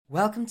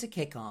Welcome to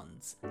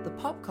Kick-Ons, the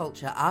pop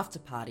culture after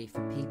party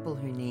for people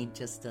who need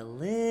just a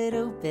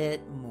little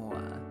bit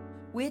more.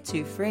 We're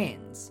two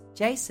friends,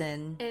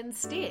 Jason and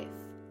Steph,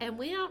 and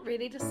we aren't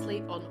ready to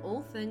sleep on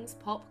all things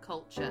pop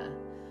culture.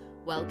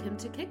 Welcome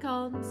to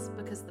Kick-Ons,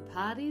 because the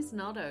party's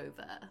not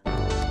over.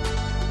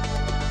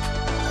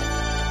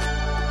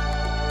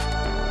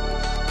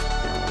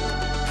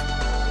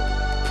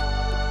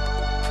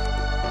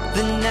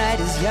 The night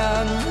is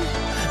young,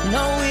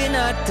 no we're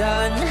not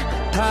done.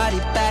 Party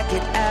back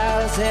at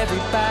ours,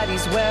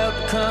 everybody's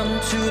welcome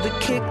to the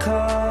Kick-Ons.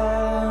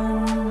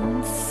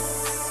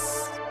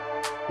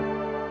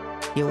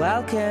 You're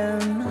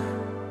welcome.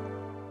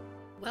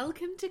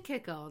 Welcome to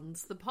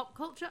Kick-Ons, the pop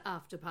culture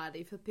after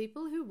party for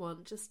people who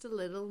want just a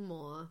little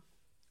more.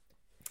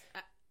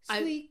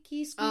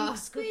 Squeaky,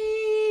 squeak.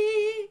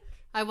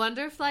 I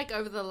wonder if,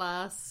 over the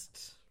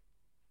last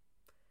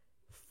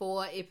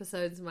 4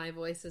 episodes, my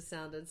voice has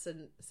sounded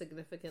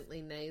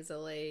significantly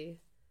nasally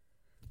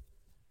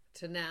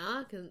to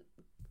now.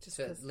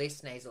 So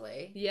less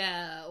nasally?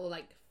 Yeah, or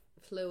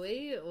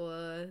fluey,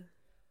 or...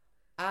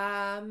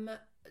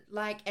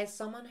 as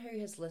someone who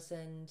has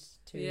listened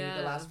to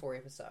the last 4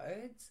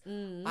 episodes,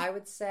 I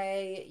would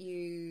say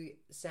you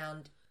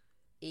sound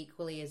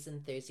equally as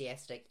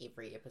enthusiastic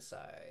every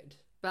episode.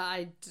 But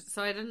I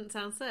didn't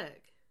sound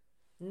sick?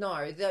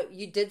 No,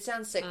 you did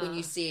sound sick when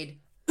you said...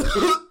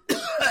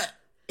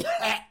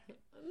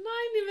 No,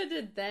 I never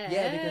did that.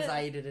 Yeah, because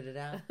I edited it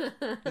out.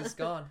 It's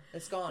gone.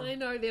 It's gone. I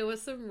know, there were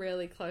some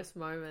really close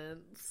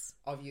moments.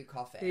 Of you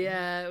coughing.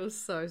 Yeah, it was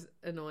so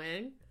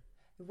annoying.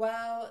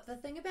 Well, the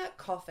thing about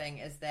coughing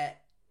is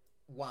that,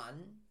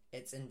 1,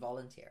 it's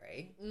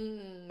involuntary.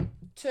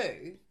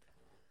 2,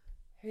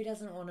 who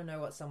doesn't want to know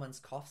what someone's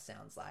cough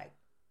sounds like?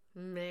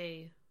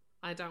 Me.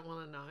 I don't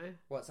want to know.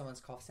 What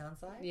someone's cough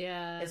sounds like?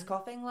 Yeah. Is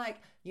coughing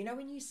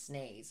when you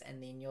sneeze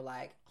and then you're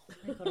like, oh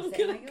my god, is that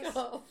how you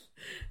cough?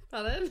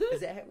 Pardon? Is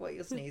that what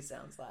your sneeze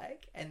sounds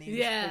like? And then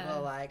people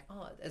are like,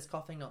 oh, is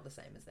coughing not the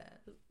same as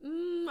that?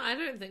 I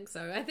don't think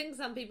so. I think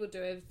some people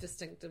do have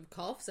distinctive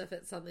coughs if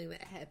it's something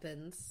that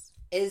happens.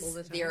 Is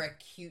there a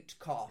cute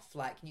cough?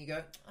 Can you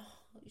go, oh,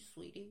 you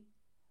sweetie?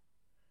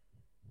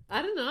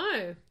 I don't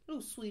know.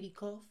 Little sweetie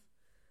cough.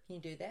 Can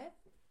you do that?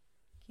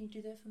 Can you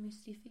do that for me,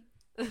 Steffi?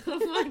 Oh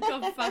my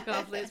god, fuck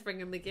off. Let's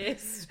bring in the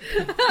guest.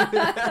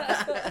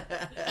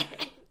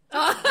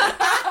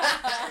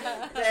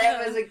 That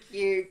was a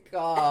cute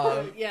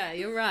cough. Yeah,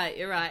 you're right.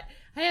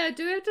 Hey, I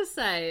do have to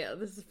say,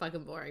 this is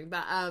fucking boring,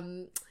 but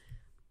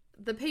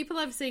the people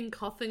I've seen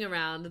coughing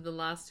around in the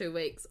last 2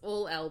 weeks,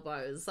 all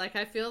elbows.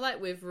 I feel like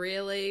we're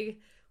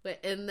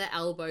in the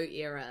elbow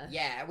era.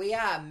 Yeah, we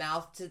are.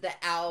 Mouth to the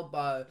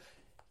elbow.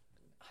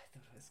 I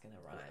thought it was going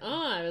to rhyme.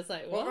 Oh, I was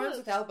like, what? What rhymes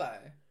with elbow?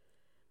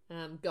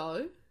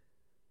 Go.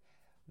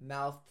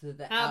 Mouth to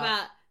the elbow. How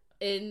about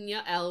in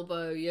your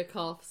elbow, your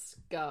coughs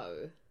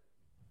go?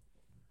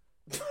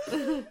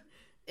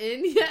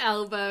 In your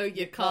elbow,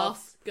 your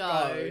coughs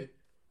go.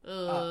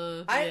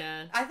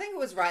 Yeah. I think it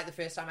was right the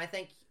first time. I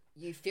think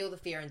you feel the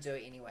fear and do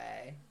it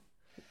anyway.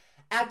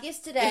 Our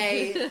guest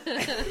today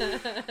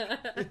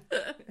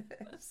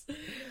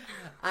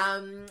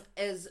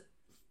is,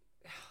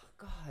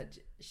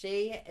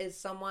 she is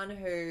someone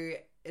who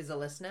is a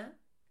listener.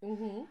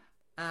 Mm-hmm.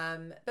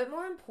 But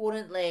more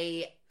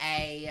importantly,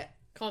 a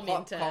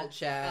commenter. Pop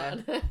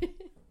culture.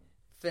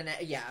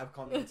 A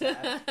commenter.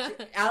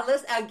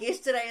 Our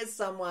guest today is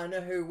someone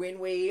who, when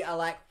we are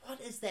like,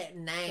 what is that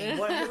name?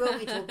 Who are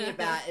we talking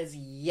about? Is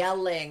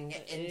yelling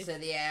into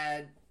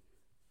their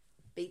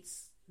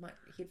Beats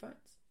headphones?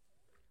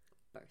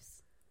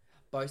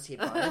 Bose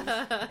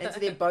headphones. Into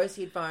their Bose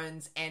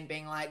headphones and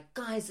being like,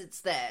 guys,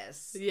 it's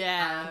this.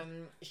 Yeah.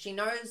 She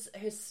knows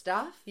her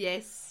stuff.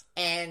 Yes.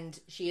 And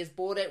she has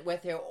brought it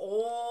with her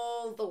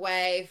all the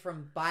way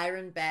from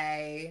Byron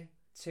Bay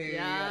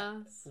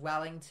to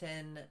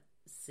Wellington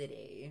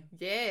City.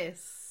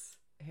 Yes.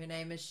 Her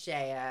name is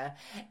Shaya.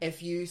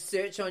 If you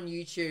search on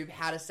YouTube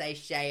how to say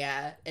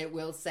Shaya, it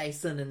will say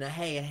Sunana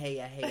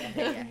Heya.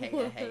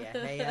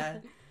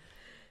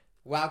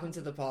 Welcome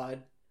to the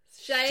pod.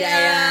 Shaya!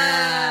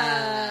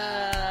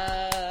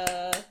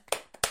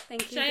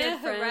 Thank you, Shaya good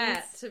friends.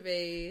 Harat, to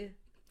be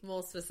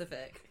more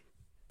specific.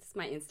 It's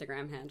my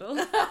Instagram handle.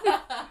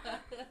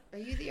 Are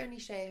you the only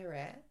Shaya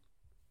Harat?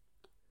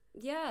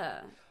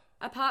 Yeah.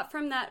 Apart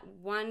from that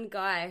one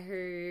guy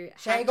who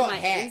Shaya got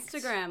hacked.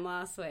 Instagram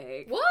last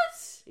week.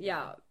 What?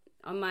 Yeah.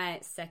 On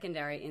my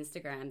secondary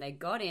Instagram, they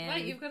got in.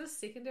 Wait, you've got a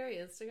secondary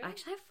Instagram? I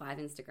actually have 5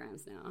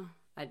 Instagrams now.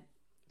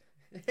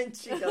 And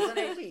she doesn't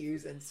actually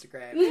use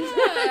Instagram.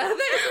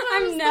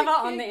 I'm never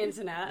on the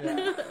internet.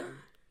 Yeah.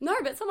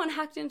 No, but someone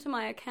hacked into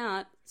my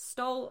account,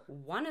 stole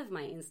one of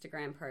my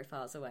Instagram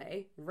profiles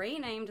away,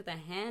 renamed the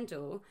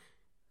handle,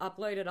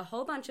 uploaded a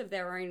whole bunch of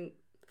their own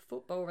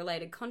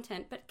football-related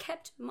content, but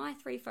kept my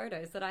 3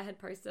 photos that I had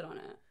posted on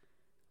it.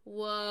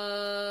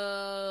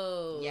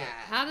 Whoa.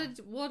 Yeah.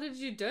 What did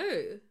you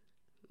do?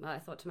 Well, I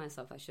thought to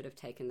myself I should have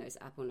taken those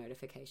Apple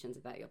notifications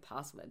about your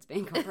passwords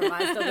being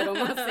compromised a little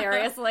more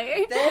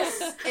seriously. This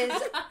is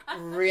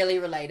really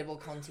relatable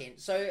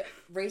content. So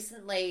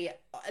recently,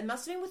 it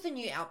must have been with the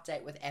new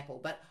update with Apple,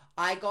 but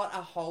I got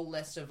a whole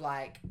list of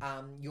like,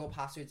 your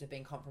passwords have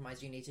been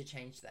compromised, you need to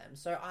change them.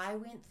 So I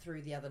went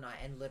through the other night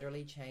and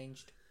literally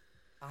changed,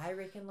 I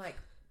reckon, like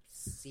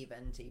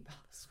 70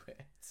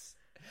 passwords.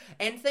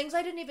 And things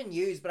I didn't even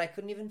use, but I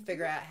couldn't even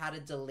figure out how to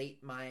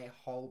delete my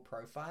whole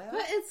profile.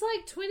 But it's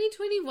like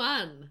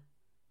 2021.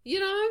 You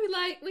know,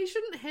 like, we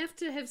shouldn't have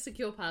to have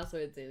secure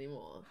passwords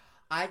anymore.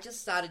 I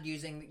just started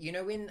using, you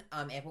know, when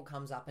Apple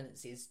comes up and it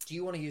says, do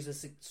you want to use a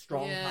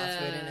strong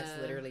password? And it's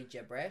literally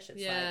gibberish.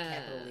 It's like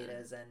capital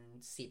letters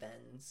and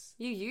sevens.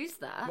 You use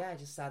that? Yeah, I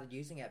just started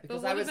using it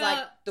because I was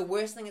like, the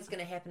worst thing that's going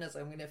to happen is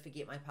I'm going to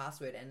forget my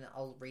password and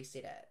I'll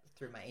reset it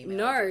through my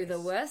email address.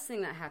 The worst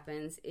thing that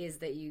happens is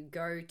that you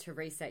go to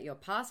reset your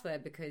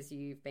password because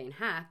you've been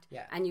hacked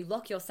and you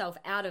lock yourself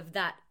out of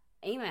that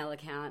email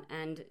account,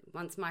 and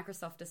once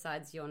Microsoft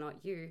decides you're not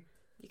you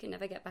can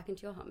never get back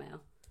into your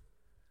Hotmail.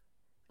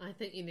 I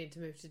think you need to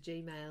move to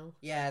Gmail.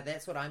 Yeah,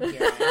 that's what I'm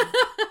hearing.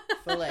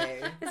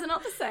 Fully. Is it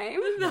not the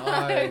same? No.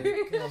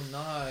 Oh,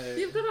 no.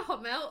 You've got a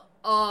Hotmail?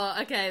 Oh,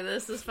 okay,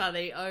 this is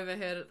funny.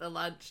 Overheard at the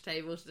lunch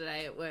table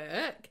today at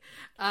work.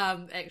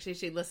 Actually,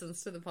 she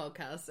listens to the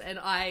podcast, and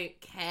I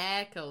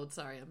cackled.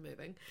 Sorry, I'm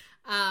moving.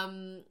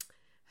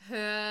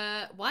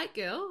 Her white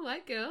girl,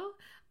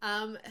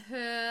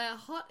 her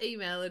hot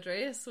email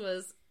address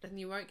was, and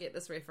you won't get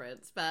this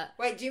reference, but...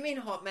 Wait, do you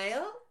mean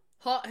Hotmail?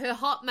 Her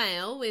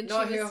Hotmail when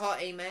Not she was... her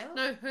hot email?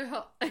 No,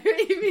 her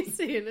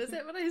MSN. Is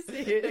that what I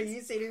said? No,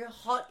 you said her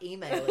hot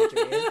email address.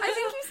 I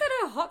think you said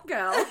her hot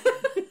girl.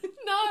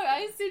 No,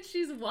 I said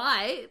she's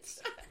white.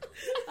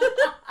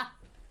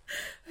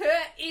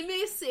 Her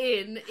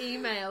MSN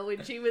email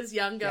when she was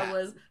younger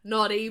was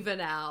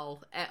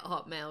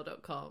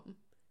notevenal@hotmail.com.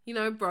 You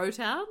know,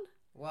 Brotown?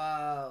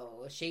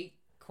 Whoa. She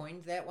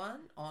coined that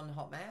one on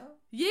Hotmail?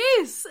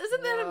 Yes!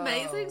 Isn't that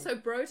amazing? So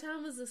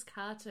Brotown was this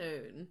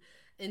cartoon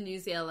in New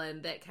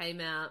Zealand that came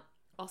out.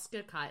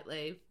 Oscar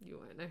Kitely, you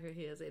won't know who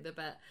he is either,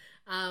 but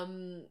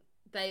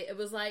it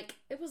was like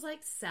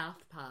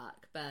South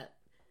Park, but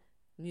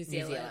New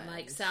Zealand.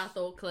 Like South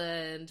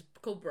Auckland,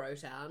 called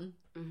Brotown.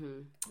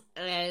 Mm-hmm.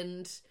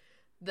 And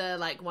the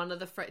like one of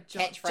the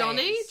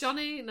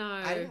Johnny, no,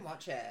 I didn't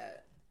watch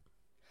it.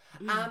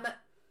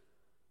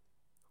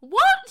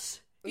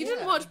 What? You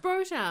didn't watch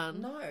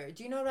Brotown? No.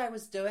 Do you know what I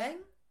was doing?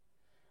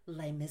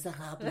 Les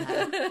Miserables.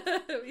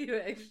 You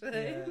actually?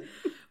 Yeah.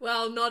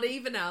 Well, not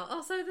even now.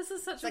 Oh, so this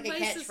is such it's a like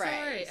wasted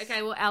story.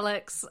 Okay, well,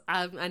 Alex,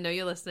 I know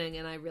you're listening,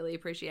 and I really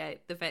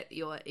appreciate the fact that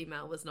your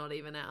email was not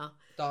even at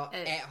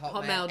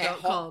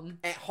hotmail.com.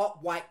 At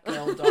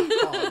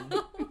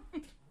hotwhitegirl.com.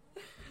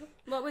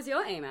 What was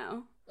your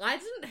email? I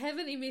didn't have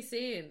an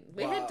MSN.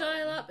 We had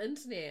dial-up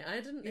internet. I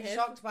didn't You're have...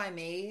 shocked by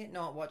me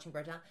not watching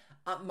Brotown?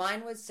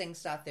 Mine was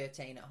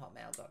singstar13 at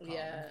hotmail.com.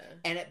 Yeah.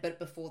 But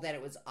before that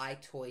it was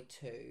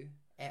iToy2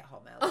 at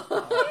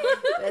hotmail.com.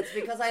 That's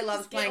because I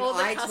loved playing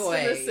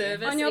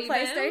iToy. On your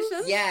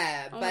PlayStation?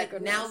 Yeah,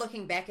 but now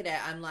looking back at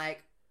it, I'm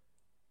like,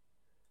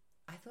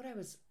 I thought I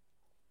was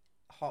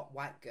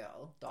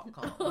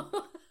hotwhitegirl.com.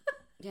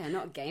 Yeah,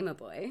 not Gamer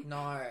Boy.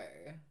 No.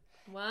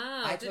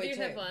 Wow. Did you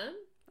have one?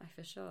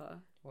 For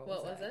sure.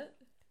 What was it?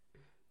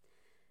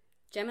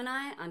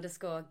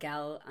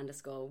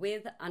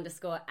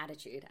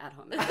 Gemini_gal_with_attitude at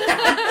Hotmail.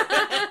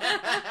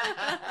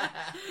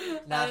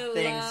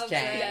 Nothing's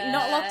changed.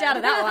 Not locked out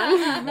of that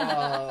one.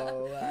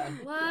 Whoa.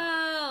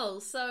 Wow.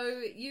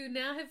 So you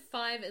now have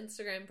 5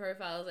 Instagram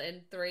profiles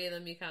and 3 of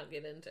them you can't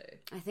get into.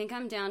 I think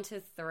I'm down to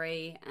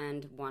 3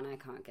 and 1 I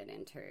can't get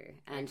into.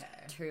 And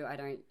 2 I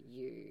don't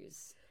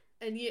use.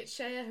 And yet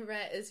Shaya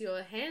Harat is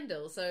your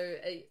handle, so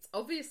it's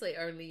obviously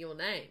only your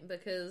name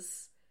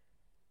because,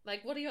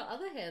 like, what are your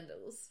other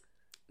handles?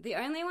 The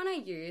only one I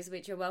use,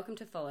 which you're welcome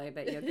to follow,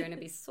 but you're going to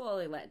be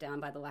sorely let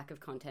down by the lack of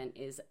content,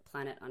 is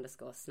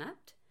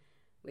planet_snapped,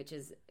 which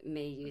is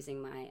me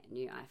using my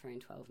new iPhone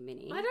 12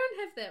 mini. I don't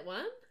have that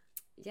one.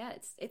 Yeah,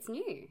 it's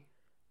new.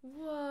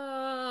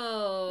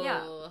 Whoa.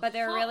 Yeah, but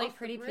there are really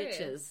pretty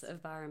pictures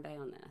of Byron Bay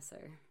on there, so...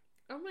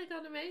 Oh my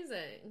god,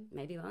 amazing.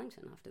 Maybe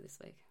Wellington after this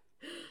week.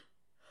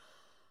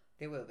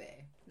 There will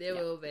be. There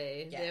will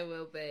be. Yeah. There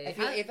will be. If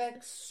you're ever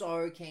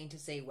so keen to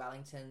see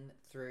Wellington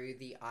through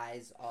the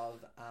eyes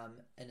of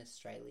an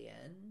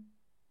Australian,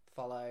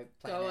 follow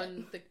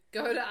Planet.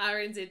 Go to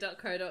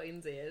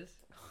rnz.co.nz.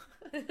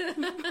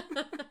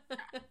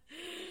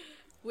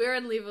 We're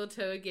in level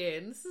 2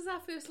 again. This is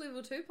our first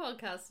level 2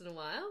 podcast in a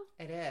while.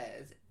 It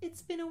is.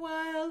 It's been a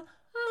while.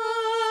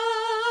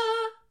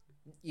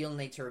 You'll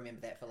need to remember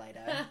that for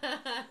later.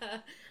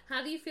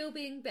 How do you feel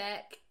being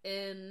back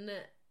in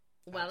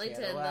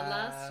Wellington? The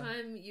last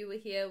time you were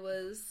here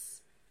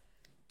was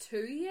 2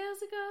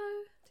 years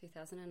ago?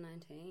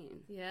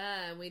 2019.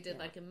 Yeah, and we did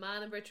like a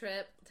Marnborough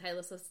trip.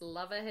 Taylor Swift's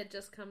Lover had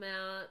just come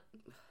out.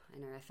 I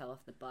know, I fell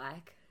off the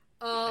bike.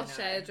 Oh,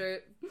 Shaya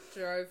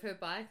drove her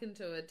bike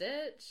into a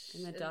ditch.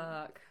 In the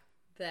dark.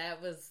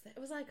 That was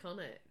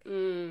iconic.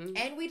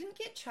 And we didn't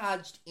get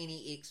charged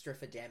any extra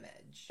for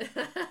damage.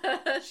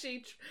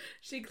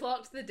 She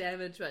clocked the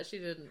damage, but she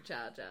didn't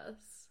charge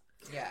us.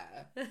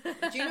 Yeah.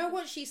 Do you know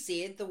what she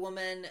said? The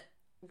woman...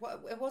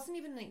 What, it wasn't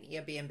even an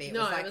Airbnb. It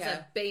No, was like it was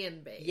a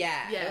B&B.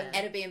 Yeah.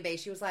 At a B&B,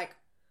 she was like,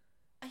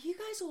 "Are you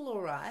guys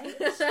all right?"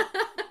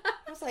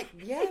 I was like,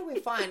 "Yeah, we're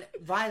fine."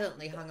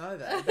 Violently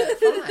hungover, but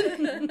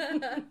fine.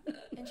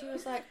 And she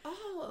was like,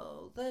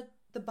 "Oh,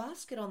 the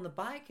basket on the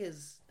bike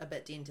is a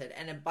bit dented."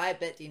 And by a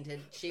bit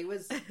dented, she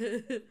was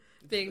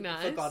being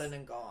nice, forgotten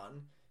and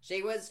gone.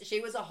 She was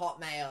a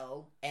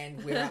Hotmail, and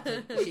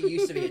she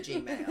used to be a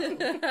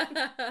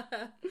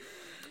Gmail.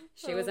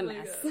 She was a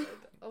mess. God.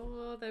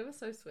 Oh, they were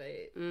so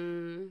sweet.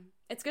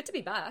 It's good to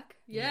be back.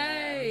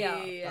 Yay!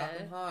 Yeah.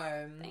 Welcome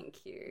home.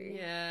 Thank you.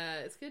 Yeah,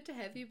 it's good to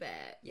have you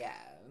back. Yeah.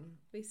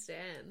 We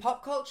stand.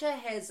 Pop culture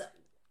has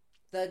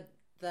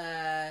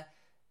the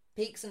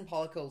peaks and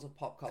pinnacles of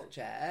pop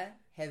culture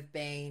have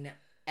been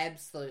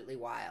absolutely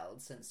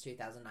wild since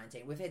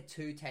 2019. We've had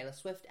 2 Taylor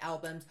Swift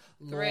albums.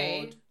 3.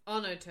 Lord, Oh,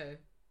 no, 2.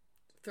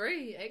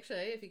 3, actually,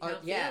 if you count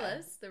yeah.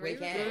 Fearless. The we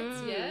re-records.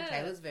 can. Yeah.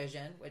 Taylor's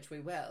version, which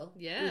we will.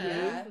 Yeah.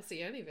 Yeah. It's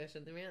the only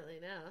version, apparently,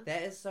 now.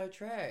 That is so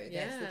true. That's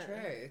Yeah. the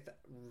truth.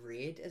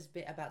 Red is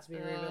about to be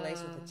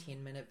re-released with a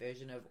 10-minute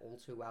version of All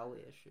Too Well, we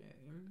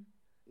assume.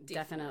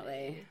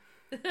 Definitely.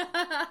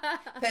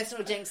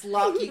 Personal jinx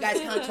lock. You guys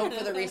can't talk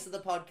for the rest of the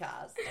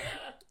podcast.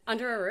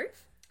 Under a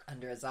roof?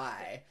 Under his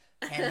eye.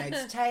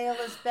 Handmaid's Tale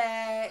is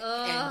back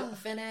and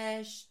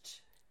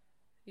finished.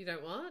 You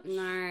don't watch?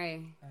 No.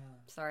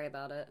 Sorry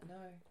about it. No,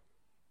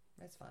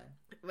 that's fine.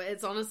 But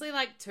it's honestly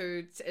like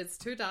it's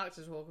too dark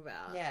to talk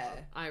about. Yeah.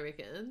 I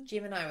reckon.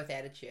 Gemini with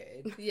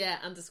attitude. Yeah,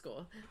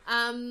 underscore.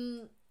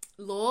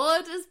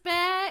 Lord is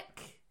back.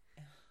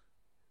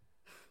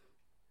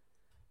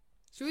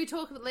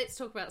 Let's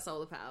talk about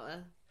solar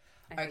power.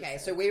 Okay,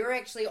 so we were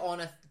actually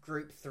on a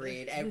group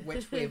thread at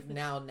which we've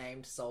now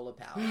named Solar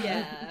Power.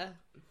 Yeah.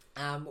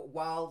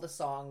 While the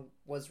song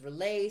was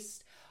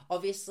released,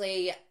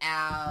 obviously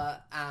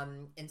our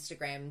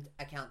Instagram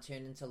account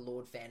turned into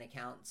Lord fan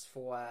accounts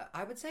for,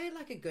 I would say,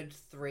 like a good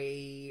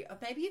 3 or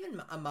maybe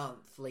even a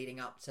month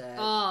leading up to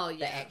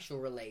the actual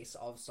release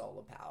of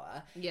Solar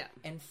Power. Yeah.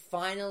 And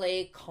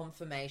finally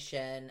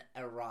confirmation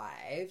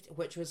arrived,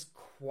 which was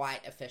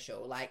quite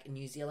official. Like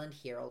New Zealand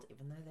Herald,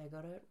 even though they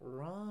got it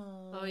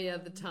wrong. Oh yeah,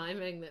 the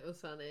timing, that was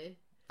funny.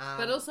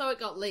 But also it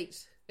got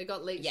leaked. It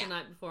got leaked the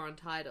night before on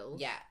Tidal.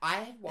 Yeah, I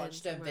had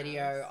watched a somewhere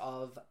video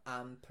of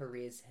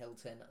Perez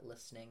Hilton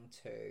listening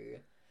to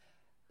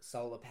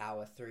Solar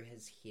Power through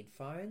his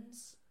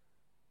headphones.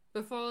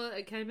 Before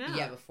it came out?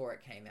 Yeah, before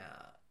it came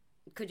out.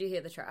 Could you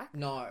hear the track?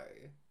 No.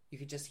 You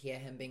could just hear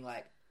him being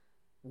like,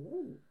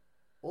 ooh,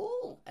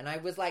 ooh. And I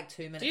was like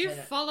 2 minutes Do you in.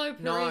 follow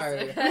Perez?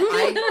 No.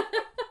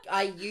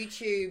 I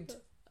YouTubed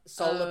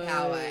Solar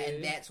Power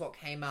and that's what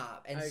came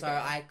up. And so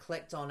I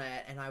clicked on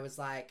it and I was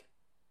like,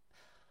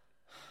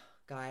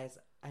 guys,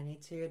 I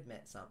need to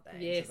admit something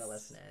to the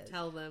listeners.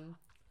 Tell them.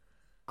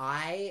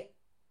 I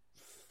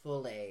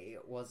fully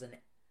was an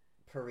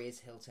Perez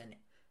Hilton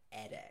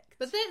addict.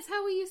 But that's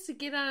how we used to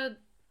get our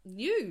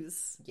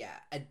news. Yeah,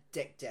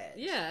 addicted.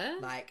 Yeah.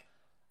 Like,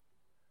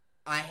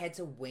 I had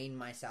to wean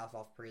myself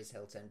off Perez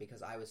Hilton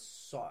because I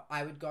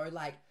would go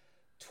like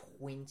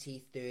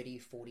 20, 30,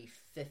 40,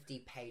 50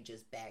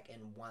 pages back in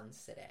one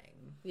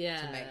sitting.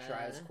 Yeah. To make sure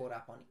I was caught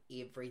up on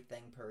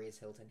everything Perez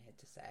Hilton had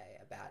to say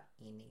about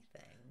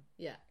anything.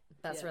 Yeah.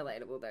 That's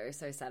relatable though.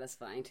 So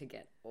satisfying to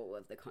get all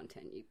of the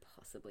content you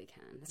possibly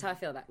can. That's how I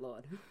feel about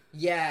Lord.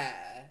 Yeah.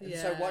 And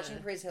so Yeah. watching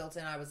Perez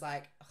Hilton, I was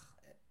like,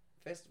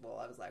 first of all,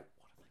 I was like,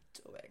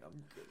 what am I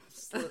doing?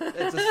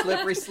 It's a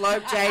slippery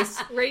slope,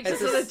 Jace. Reaches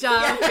for the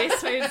jar of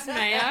Best Foods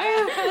mayo.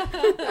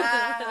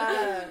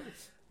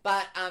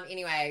 But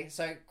anyway,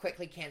 so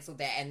quickly cancelled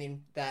that, and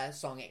then the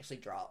song actually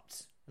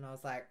dropped. And I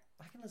was like,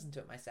 I can listen to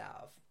it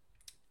myself.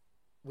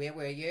 Where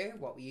were you?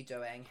 What were you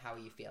doing? How were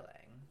you feeling?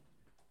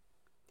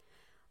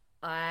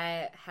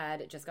 I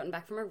had just gotten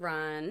back from a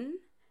run.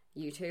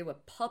 You two were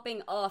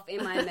popping off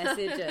in my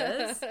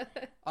messages.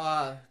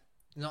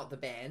 Not the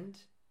band.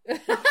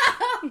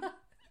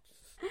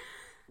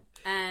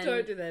 And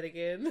Don't do that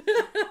again.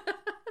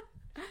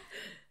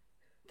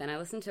 then I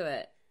listened to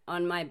it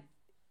on my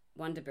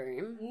Wonder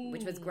Boom,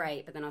 which was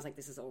great, but then I was like,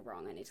 this is all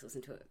wrong. I need to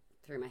listen to it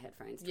through my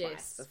headphones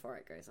twice before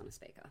it goes on a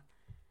speaker.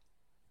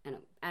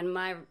 And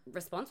my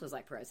response was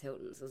like Perez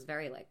Hilton's. It was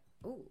very like,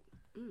 ooh.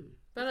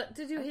 But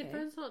did your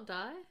headphones not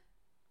die?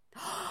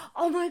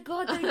 Oh my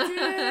god, they did!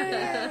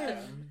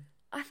 Yeah.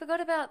 I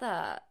forgot about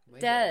that. We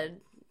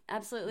Dead.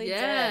 Absolutely dead.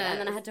 Yes. And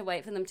then I had to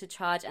wait for them to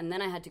charge, and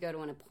then I had to go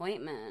to an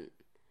appointment.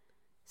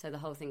 So the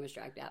whole thing was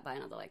dragged out by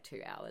another like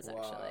 2 hours,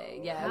 actually.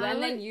 Whoa. Yeah, How and like-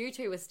 then you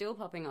two were still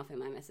popping off in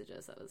my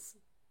messages. That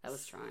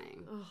was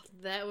trying. Oh,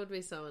 that would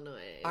be so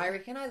annoying. I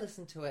reckon I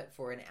listened to it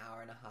for an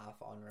hour and a half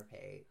on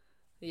repeat.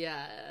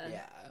 Yeah.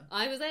 Yeah.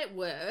 I was at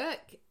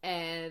work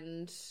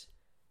and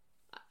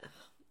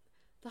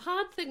The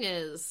hard thing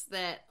is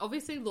that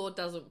obviously Lorde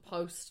doesn't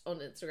post on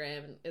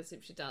Instagram,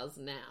 except she does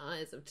now,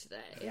 as of today.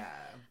 Yeah.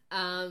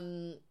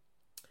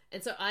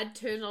 And so I'd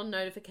turn on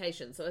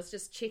notifications. So I was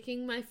just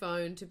checking my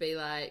phone to be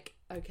like,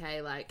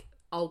 okay, like,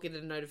 I'll get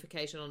a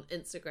notification on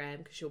Instagram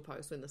because she'll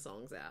post when the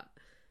song's out.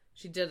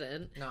 She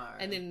didn't. No.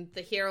 And then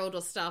the Herald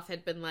or stuff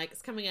had been like,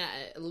 it's coming out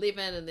at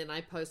 11. And then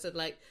I posted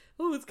like,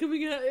 oh, it's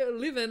coming out at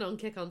 11 on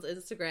Kick-On's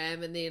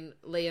Instagram. And then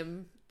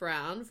Liam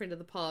Brown, friend of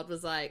the pod,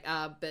 was like,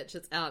 bitch,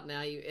 it's out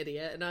now, you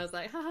idiot. And I was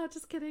like, haha,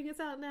 just kidding, it's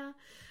out now.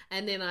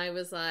 And then I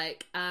was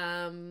like,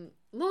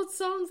 Lorde's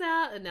song's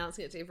out,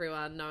 announcing it to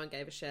everyone. No one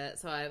gave a shit.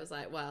 So I was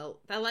like, well,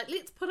 they're like,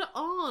 let's put it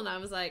on. I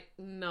was like,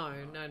 no.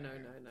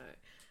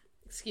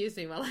 Excuse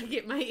me while I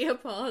get my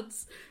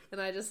earpods.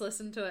 And I just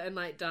listened to it and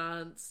like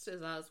danced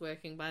as I was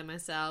working by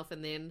myself.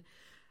 And then,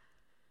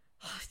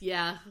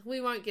 yeah,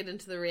 we won't get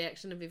into the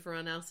reaction of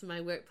everyone else in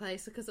my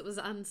workplace because it was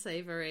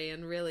unsavory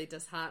and really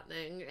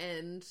disheartening.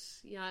 And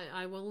yeah,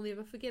 I will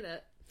never forget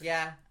it.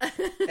 Yeah,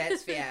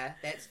 that's fair.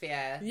 That's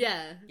fair.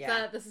 Yeah, Yeah.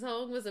 but the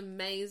song was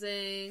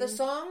amazing. The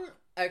song,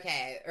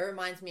 okay, it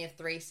reminds me of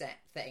three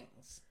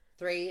things.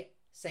 3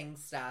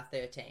 SingStar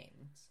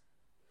 13s.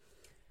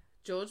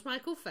 George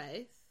Michael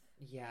Faith.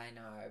 Yeah, I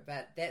know,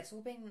 but that's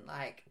all been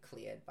like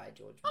cleared by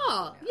George.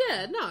 Oh, Michael now.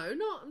 yeah,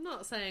 no, I'm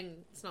not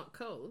saying it's not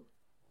cool.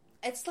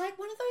 It's like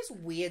one of those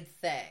weird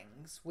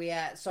things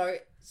where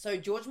so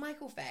George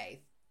Michael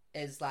Faith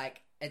is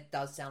like, it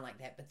does sound like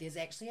that, but there's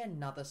actually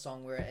another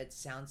song where it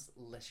sounds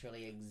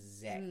literally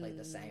exactly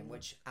the same,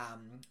 which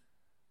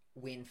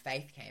when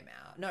Faith came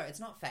out. No, it's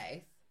not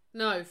Faith.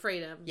 No,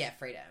 Freedom. Yeah,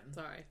 Freedom.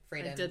 Sorry.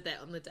 Freedom. I did that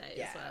on the day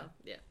Yeah. as well.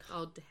 Yeah.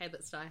 Old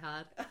habits die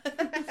hard.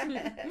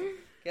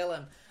 Kill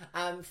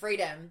him.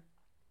 Freedom.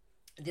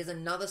 There's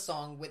another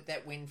song with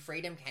that when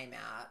Freedom came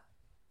out,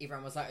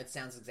 everyone was like, it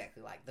sounds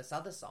exactly like this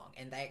other song.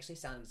 And they actually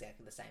sound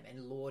exactly the same.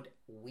 And Lorde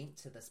went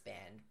to this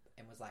band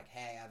and was like,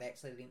 hey, I've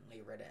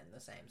accidentally written the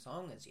same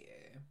song as you.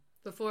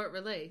 Before it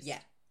released? Yeah.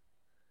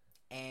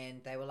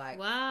 And they were like,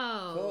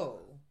 Wow.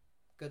 cool.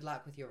 Good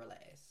luck with your release.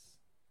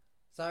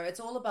 So it's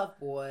all above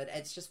board.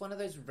 It's just one of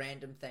those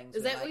random things.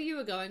 Is where, that like, where you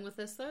were going with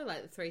this, though?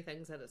 Like the 3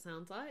 things that it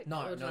sounds like?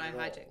 No, or did not I at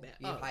hijack all. that?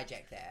 You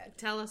hijacked that.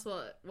 Tell us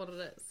what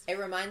it is. It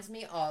reminds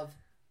me of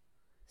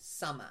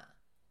summer,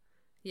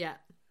 Yeah.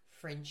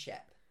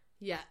 friendship,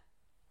 Yeah.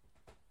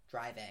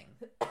 driving.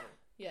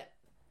 Yeah.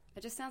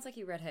 It just sounds like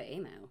you read her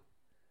email.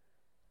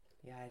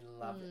 Yeah, I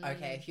love it.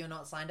 Okay, if you're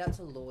not signed up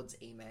to Lorde's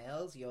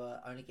emails, you're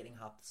only getting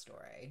half the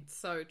story.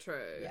 So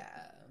true.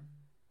 Yeah.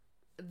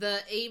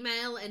 The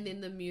email and then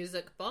the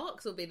music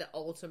box will be the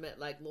ultimate,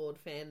 like, Lorde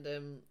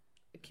fandom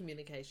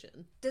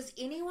communication. Does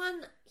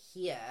anyone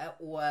here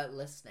or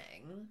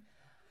listening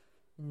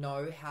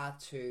know how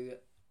to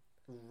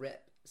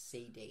rip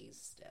CDs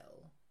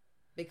still?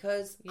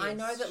 Because I Yes,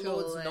 know that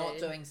Lorde's surely. not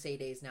doing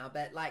CDs now,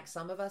 but like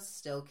some of us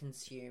still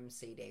consume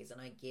CDs, and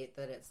I get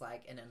that it's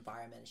like an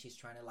environment she's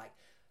trying to like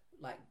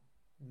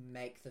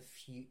make the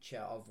future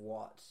of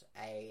what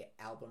a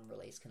album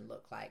release can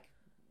look like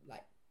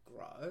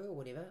grow or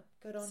whatever.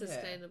 Good on her.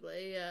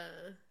 Sustainably, yeah.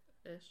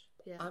 Ish.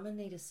 Yeah. I'm gonna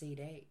need a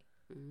CD.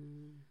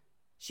 Mm.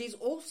 She's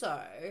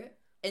also,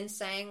 in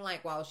saying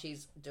like while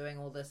she's doing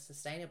all this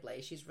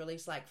sustainably, she's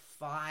released like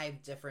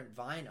 5 different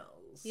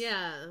vinyls.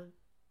 Yeah.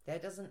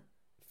 That doesn't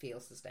feel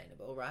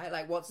sustainable, right?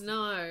 Like what's No.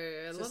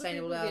 A lot of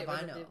sustainable people about get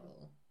rid of vinyl? them.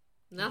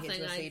 compared Nothing,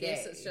 to a I CD?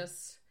 guess. It's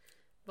just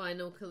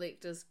vinyl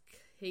collectors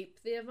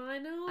keep their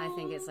vinyl. I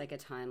think it's like a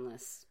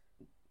timeless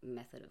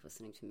method of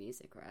listening to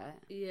music, right?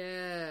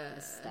 Yeah.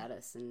 The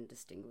status and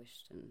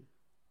distinguished and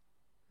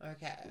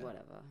Okay.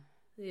 whatever.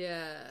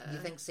 Yeah. You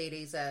think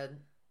CDs are...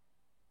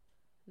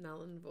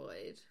 Null and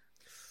void.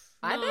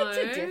 I beg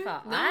to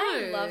differ. No.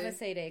 I love a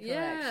CD collection.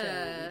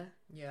 Yeah.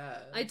 Yeah.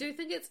 I do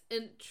think it's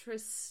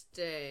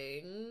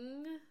interesting.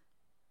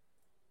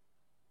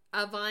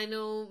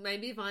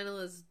 Maybe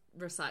vinyl is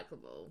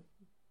recyclable.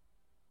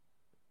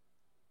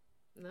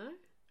 No?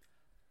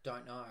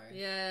 Don't know.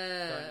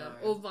 Yeah. Don't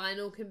know. Or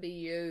vinyl can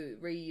be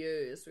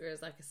reused,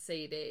 whereas like a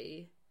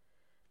CD,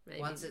 maybe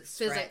Once it's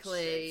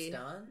physically. it's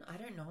done. I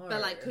don't know.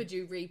 But like, could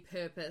you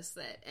repurpose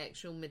that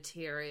actual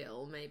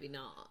material? Maybe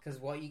not. Because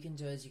what you can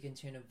do is you can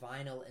turn a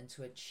vinyl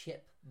into a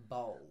chip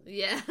bowl.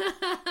 Yeah.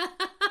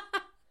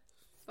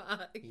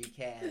 Fuck. You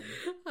can.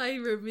 I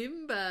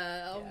remember.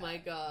 Oh Yeah. my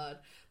god.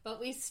 But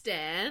we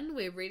stand.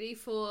 We're ready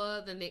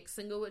for the next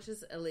single, which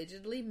is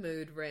allegedly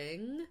Mood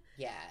Ring.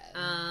 Yeah.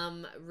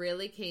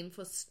 Really keen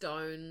for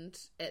Stoned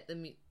at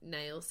the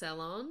Nail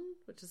Salon,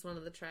 which is one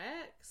of the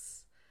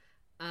tracks.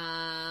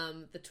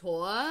 The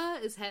tour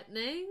is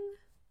happening.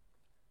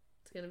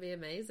 It's going to be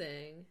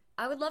amazing.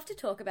 I would love to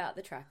talk about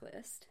the track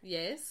list.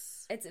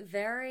 Yes. It's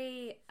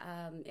very,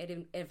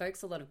 it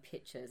evokes a lot of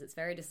pictures. It's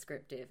very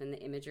descriptive and the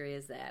imagery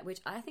is there, which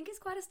I think is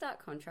quite a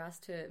stark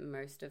contrast to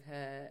most of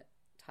her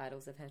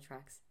titles of her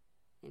tracks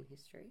in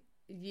history.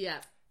 Yeah.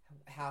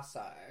 How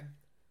so?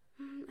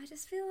 I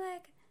just feel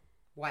like,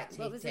 White teeth.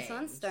 what was this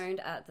one? Stoned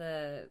at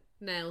the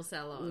Nail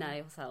Salon.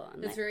 nail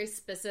salon. It's very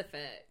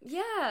specific.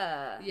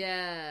 Yeah.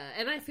 Yeah.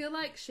 And I feel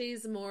like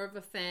she's more of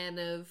a fan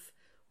of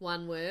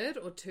one word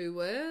or two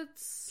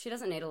words. She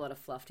doesn't need a lot of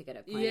fluff to get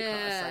her point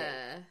across.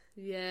 Like,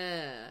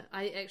 Yeah.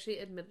 I actually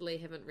admittedly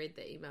haven't read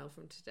the email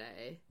from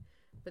today,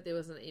 but there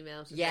was an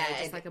email today, Yeah,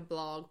 just it like a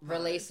blog post.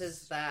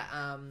 Releases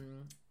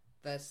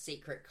the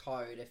secret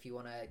code if you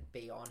want to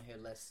be on her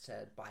list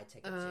to buy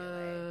tickets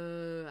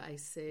early. Oh, I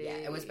see. Yeah,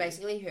 it was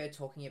basically her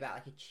talking about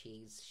like a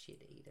cheese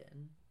she'd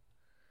eaten.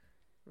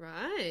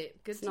 Right.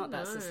 Good it's to not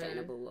know. that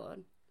sustainable,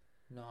 Lord.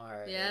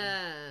 No.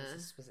 Yeah.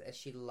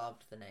 She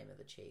loved the name of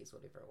the cheese,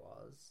 whatever it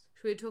was.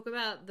 Should we talk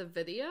about the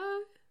video?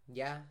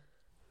 Yeah.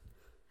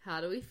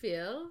 How do we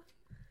feel?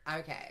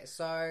 Okay,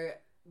 so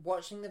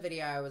watching the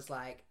video, I was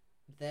like,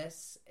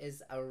 this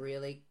is a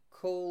really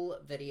cool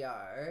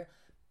video,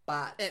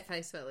 but At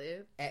face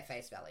value. at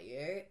face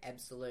value,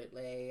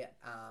 absolutely.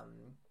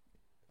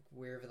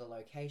 Wherever the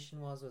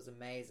location was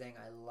amazing.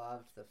 I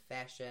loved the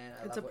fashion.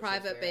 It's a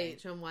private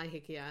beach on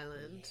Waiheke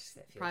Island. Yes,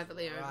 that feels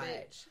Privately owned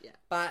right. beach. Yeah.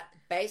 But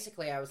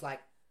basically, I was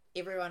like,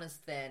 everyone is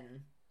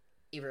thin,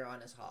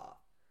 everyone is hot.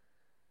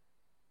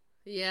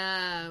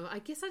 Yeah. I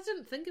guess I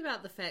didn't think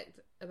about the fact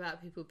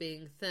about people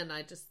being thin.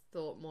 I just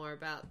thought more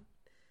about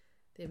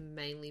them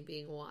mainly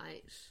being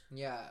white.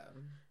 Yeah.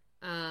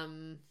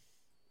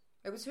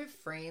 It was her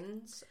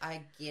friends.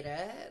 I get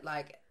it.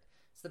 Like,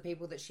 it's the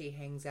people that she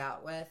hangs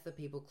out with, the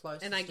people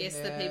closest And I to guess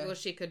her. the people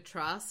she could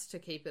trust to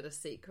keep it a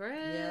secret.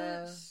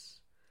 Yeah.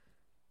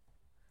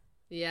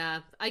 Yeah.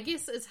 I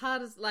guess it's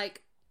hard as,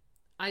 like,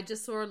 I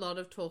just saw a lot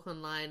of talk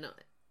online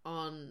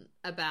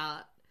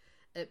about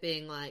it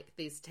being like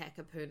these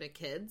Takapuna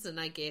kids, and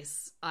I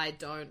guess I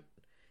don't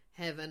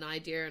have an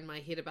idea in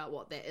my head about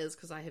what that is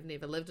because I have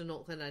never lived in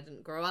Auckland. I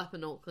didn't grow up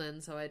in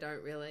Auckland, so I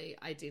don't really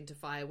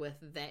identify with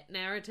that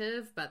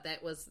narrative, but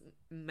that was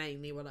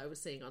mainly what I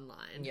was seeing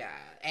online. Yeah,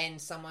 and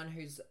someone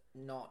who's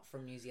not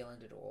from New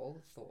Zealand at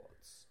all,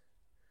 thoughts?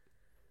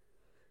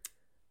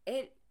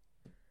 It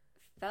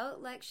felt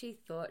like she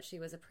thought she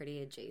was a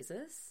prettier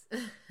Jesus. I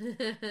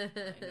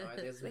know,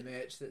 there's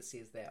merch that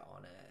says that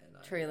on it. And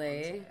I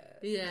Truly. want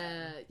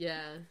it.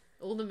 Yeah.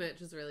 All the merch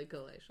is really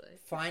cool, actually.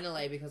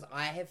 Finally, because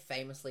I have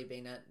famously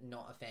been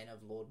not a fan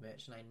of Lord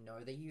merch, and I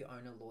know that you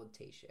own a Lord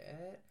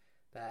t-shirt,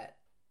 but...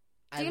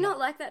 Do you not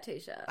like that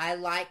t-shirt? I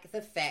like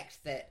the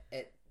fact that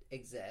it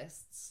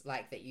exists,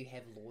 like that you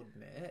have Lord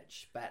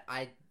merch, but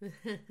I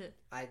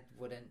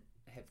wouldn't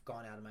have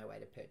gone out of my way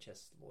to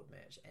purchase Lord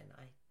merch, and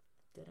I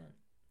didn't.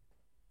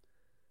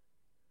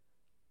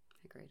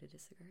 Agree to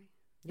disagree.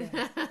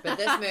 Yeah, but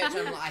this merch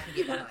I can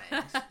get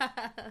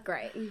behind.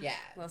 Great. Yeah.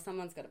 Well,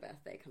 someone's got a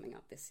birthday coming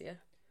up this year.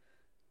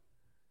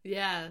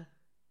 Yeah.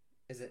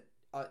 Is it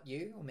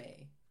you or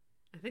me?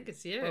 I think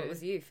it's you. Well, it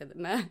was you for the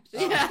merch.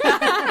 Yeah.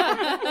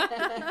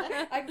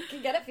 I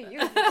can get it for you.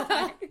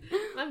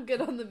 I'm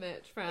good on the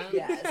merch front.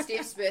 Yeah,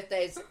 Steph's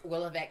birthdays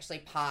will have actually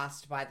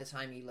passed by the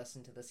time you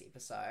listen to this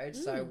episode,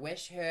 so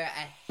wish her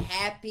a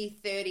happy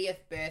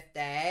 30th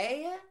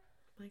birthday.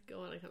 My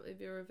God, I can't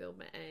believe you revealed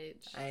my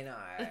age. I know.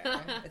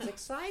 It's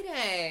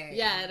exciting.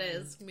 Yeah, it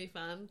is. It's going to be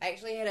fun. I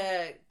actually had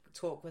a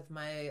talk with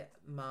my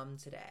mum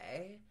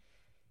today,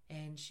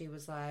 and she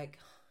was like,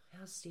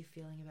 how's Steph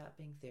feeling about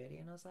being 30?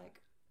 And I was like,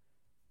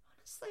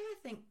 honestly, I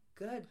think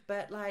good.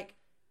 But, like,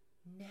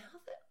 now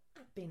that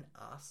I've been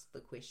asked the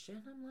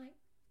question, I'm like,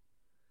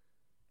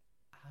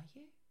 are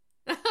you?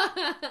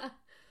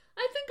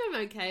 I think I'm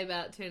okay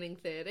about turning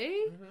 30.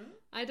 Mm-hmm.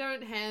 I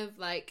don't have,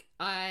 like,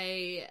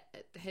 I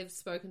have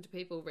spoken to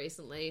people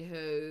recently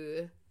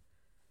who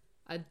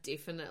are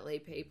definitely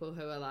people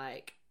who are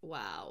like,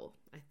 wow,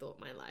 I thought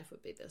my life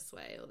would be this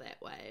way or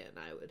that way, and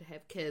I would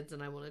have kids,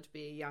 and I wanted to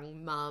be a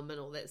young mum and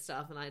all that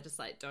stuff, and I just,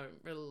 like, don't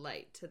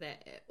relate to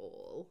that at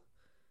all.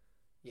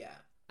 Yeah.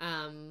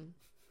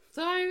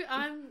 So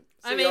I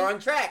mean, you're on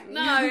track.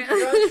 No.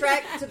 You're on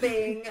track to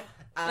being...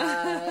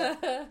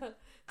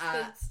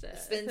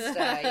 Spinster.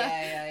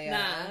 Yeah.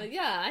 Nah,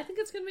 yeah, I think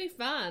it's gonna be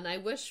fun. I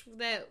wish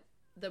that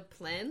the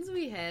plans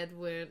we had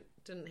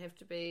didn't have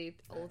to be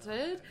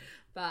altered,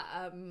 but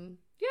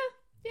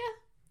yeah.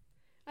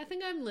 I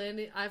think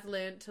I've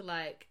learned to,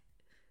 like,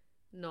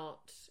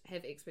 not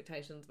have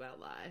expectations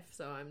about life,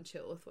 so I'm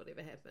chill with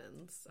whatever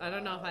happens. I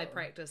don't know if I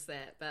practice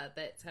that, but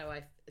that's how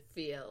I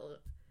feel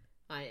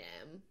I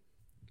am.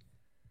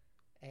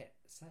 At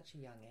such a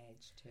young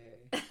age, too.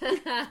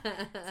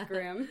 It's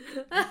grim.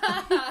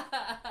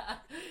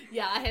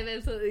 Yeah, I have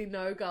absolutely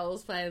no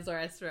goals, plans, or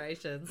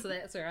aspirations, so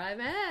that's where I'm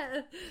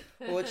at.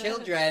 Or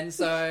children,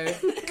 so...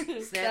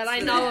 that I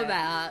know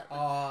about.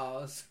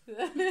 Oh.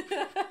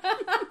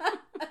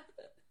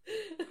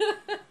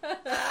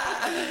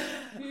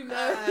 Who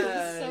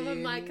knows?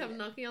 Someone might come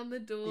knocking on the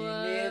door.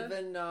 You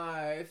never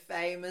know.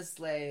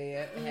 Famously,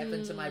 it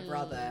happened to my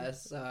brother,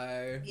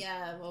 so...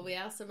 Yeah, well, we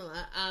are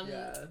similar.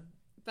 Yeah.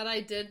 But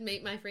I did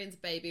meet my friend's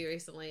baby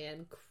recently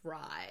and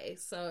cry.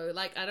 So,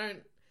 like,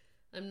 I'm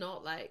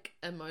not, like,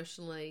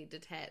 emotionally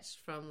detached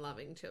from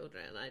loving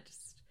children.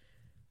 It's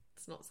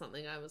not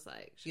something I was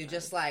like... You're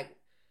just like,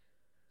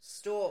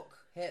 stalk,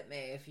 hit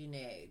me if you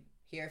need.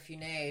 Here if you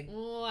need.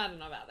 Oh, I don't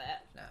know about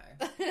that.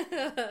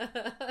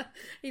 No.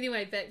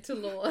 Anyway, back to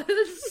Lord.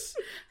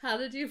 How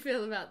did you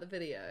feel about the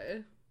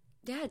video?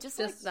 Yeah, just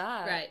like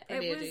that. Right,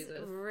 pretty it was Jesus.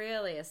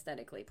 really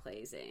aesthetically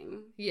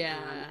pleasing. Yeah.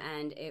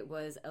 And it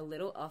was a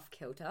little off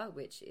kilter,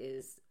 which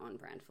is on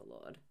brand for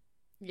Lorde.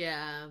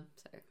 Yeah.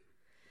 So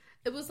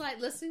It was like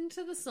listening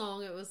to the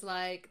song, it was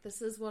like,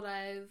 this is what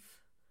I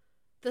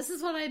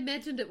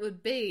imagined it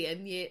would be,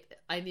 and yet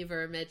I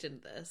never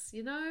imagined this,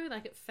 you know?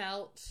 Like, it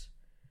felt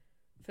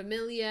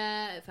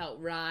familiar, it felt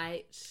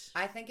right.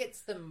 I think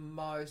it's the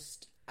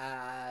most,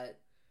 I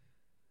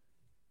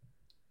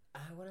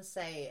want to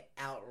say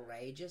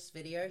outrageous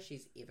video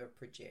she's ever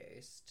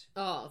produced.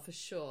 Oh, for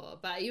sure.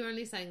 But you're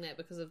only saying that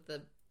because of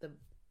the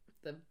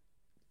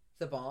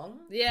The bong?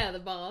 yeah, the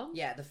bomb.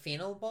 Yeah, the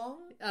fennel bong?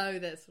 Oh,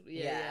 that's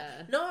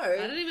yeah. No, I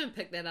didn't even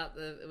pick that up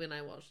when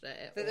I watched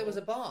it. that there was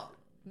a bong.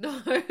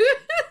 No.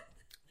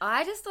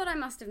 I just thought I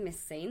must have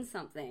misseen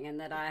something and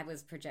that I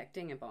was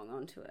projecting a bong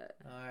onto it.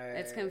 No.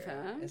 It's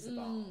confirmed? It's a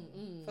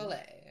bong. Fully.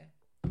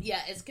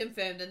 Yeah, it's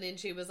confirmed. And then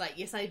she was like,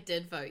 "Yes, I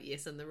did vote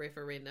yes in the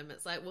referendum."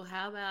 It's like, well,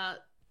 how about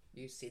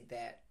You said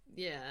that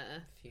yeah,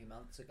 a few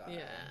months ago.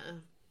 yeah.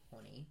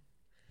 Honey.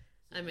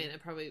 I mean,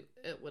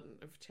 it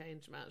wouldn't have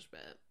changed much,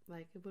 but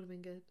like it would have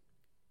been good.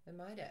 It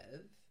might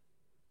have.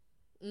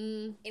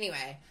 Mm.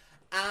 Anyway,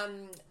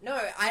 no,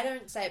 I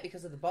don't say it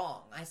because of the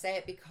bong. I say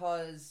it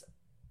because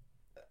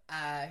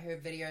her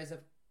videos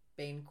have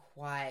been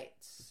quite,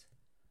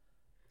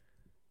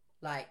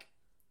 like,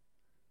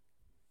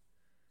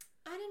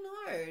 I don't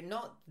know,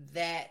 not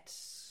that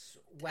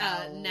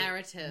well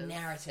narrative.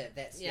 Narrative.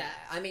 That's yeah.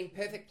 Yeah. I mean,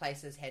 Perfect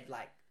Places had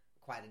like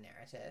quite a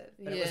narrative,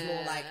 but it was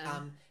more like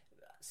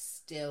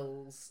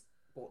stills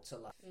brought to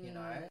life. You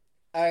know.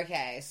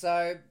 Okay,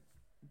 so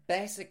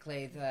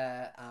basically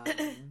the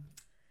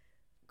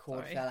cord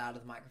Sorry. fell out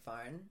of the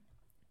microphone.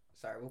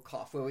 Sorry, we'll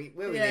cough. Where we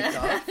left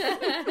off.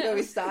 Where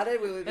we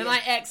started. And I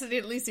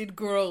accidentally said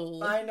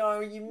gruel. I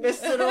know, you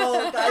missed it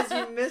all, guys.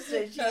 You missed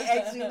it. She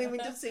accidentally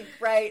went to say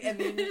great, and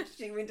then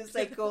she went to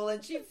say cool,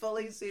 and she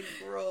fully said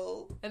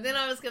gruel. And then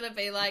I was going to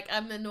be like,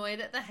 I'm annoyed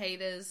at the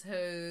haters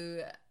who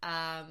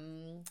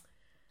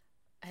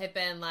have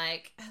been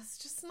like, it's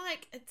just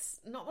like, it's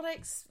not what I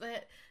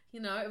expect. You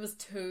know, it was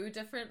too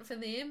different for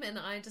them. And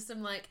I just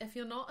am like, if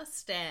you're not a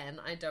stan,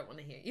 I don't want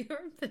to hear your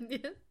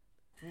opinion.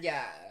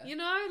 Yeah. You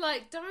know,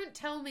 like, don't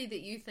tell me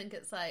that you think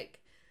it's like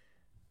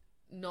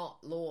not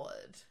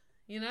Lorde.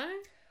 You know?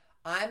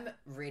 I'm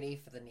ready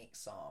for the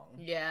next song.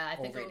 Yeah, I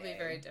think it will be Already.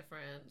 very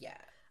different. Yeah.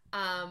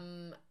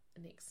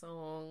 Next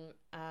song,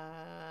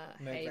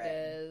 Mood Ring.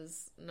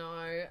 haters.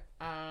 No,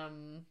 nah,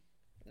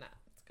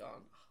 it's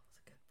gone. Oh, that's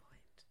a good point.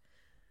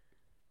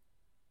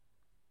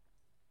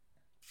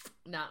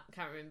 Nah,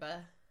 can't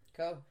remember.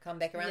 Cool. Come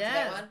back around to Yeah,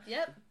 that one.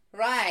 yep.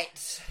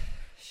 Right.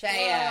 Wow,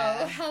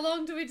 Shaya. how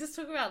long do we just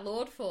talk about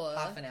Lorde for?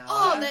 Half an hour.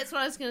 Oh, that's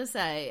what I was going to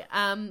say.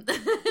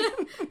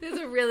 There's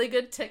a really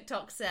good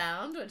TikTok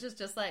sound, which is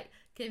just like,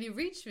 can you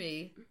reach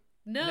me?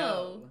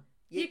 No,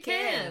 you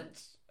can't.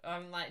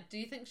 I'm like, do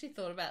you think she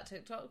thought about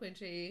TikTok when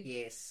she...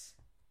 Yes.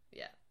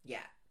 Yeah.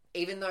 Yeah.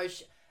 Even though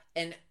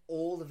in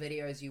all the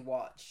videos you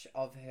watch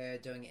of her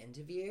doing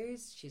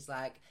interviews, she's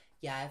like,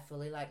 yeah, I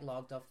fully like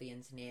logged off the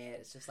internet.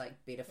 It's just like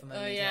better for my Oh,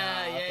 mental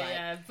yeah, health. yeah, Like,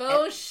 yeah.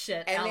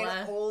 Bullshit, And Ella.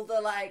 then all the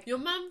like Your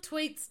mum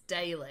tweets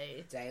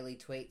daily. daily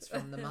tweets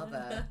from the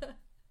mother.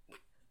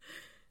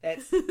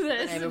 That's That's the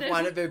name the of name.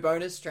 one of her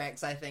bonus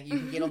tracks, I think, you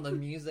can get on the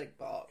music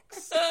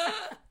box.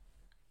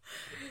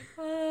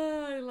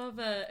 Oh, I love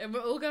it. And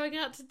we're all going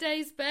out to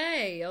Days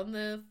Bay on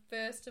the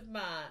 1st of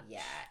March.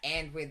 Yeah,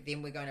 and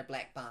then we're going to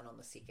Black Barn on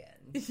the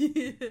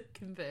 2nd.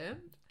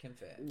 Confirmed.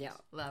 Confirmed. Yeah.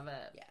 Love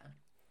it. Yeah.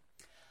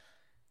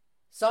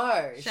 So,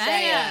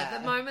 Shaya,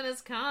 the moment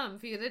has come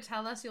for you to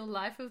tell us your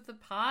life of the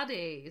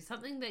party.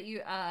 Something that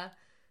you are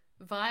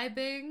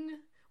vibing.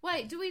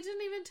 Wait, we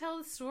didn't even tell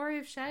the story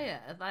of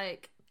Shaya.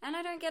 Like, And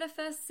I don't get a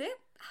first sip?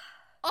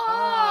 oh,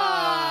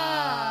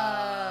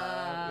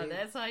 we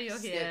that's why you're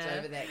skipped here.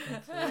 over that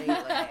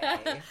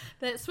completely.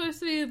 That's supposed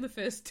to be in the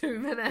first 2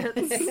 minutes.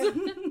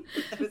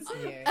 That was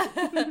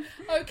new.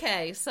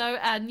 Okay, so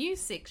our new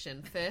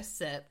section, First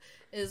Sip,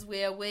 is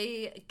where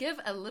we give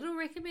a little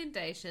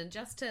recommendation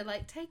just to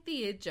like take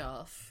the edge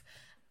off.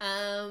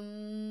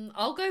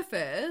 I'll go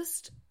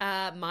first.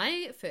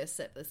 My first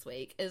sip this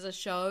week is a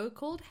show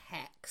called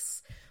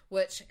Hacks,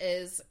 which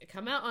is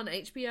come out on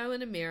HBO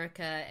in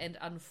America and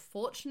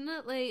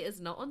unfortunately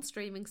is not on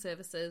streaming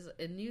services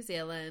in New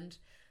Zealand.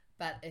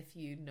 But if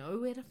you know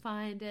where to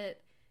find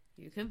it,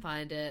 you can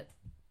find it.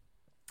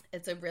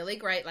 It's a really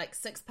great, like,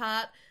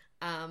 6-part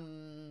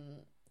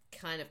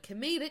kind of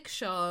comedic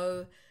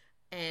show.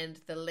 And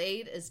the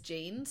lead is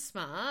Jean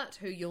Smart,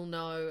 who you'll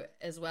know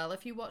as well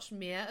if you watch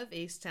Mare of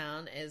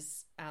Easttown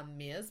as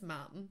Mare's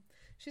mum.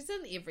 She's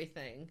in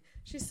everything.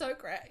 She's so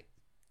great.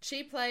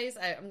 She plays,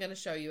 I'm going to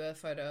show you a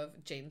photo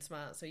of Jean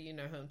Smart so you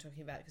know who I'm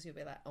talking about because you'll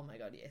be like, oh my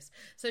god, yes.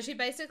 So she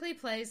basically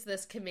plays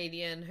this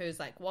comedian who's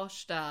like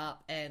washed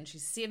up and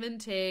she's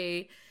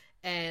 70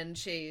 and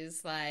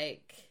she's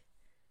like,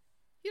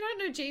 you don't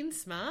know Jean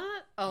Smart?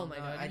 Oh my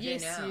No, god, I do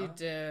yes now. you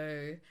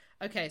do.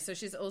 Okay, so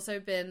she's also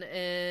been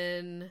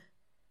in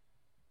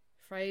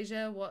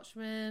Frasier,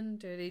 Watchmen,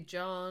 Dirty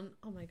John.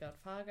 Oh my god,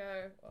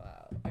 Fargo.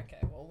 Wow. Okay,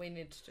 well, we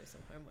need to do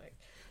some homework.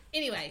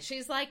 Anyway,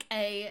 she's like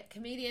a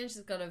comedian. She's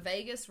got a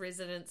Vegas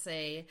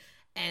residency,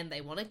 and they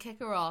want to kick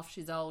her off.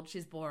 She's old,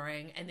 she's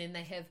boring. And then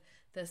they have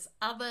this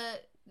other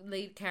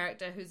lead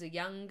character who's a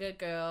younger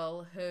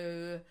girl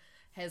who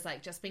has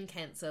like just been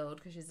cancelled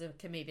because she's a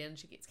comedian.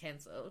 She gets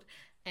cancelled,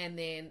 and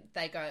then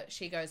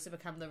she goes to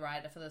become the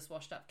writer for this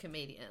washed up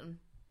comedian,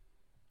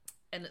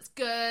 and it's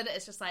good.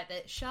 It's just like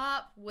that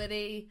sharp,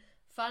 witty,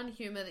 fun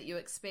humor that you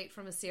expect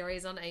from a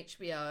series on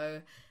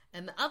HBO.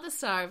 And the other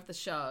star of the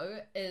show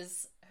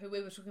is who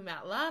we were talking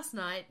about last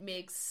night,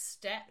 Meg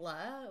Stelter,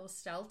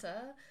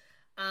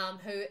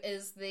 who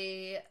is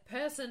the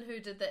person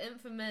who did the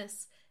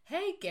infamous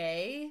 "Hey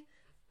Gay"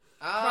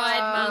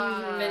 Pride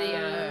Month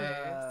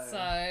video.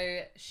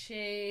 So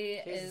she's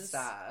a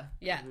star.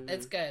 Yeah,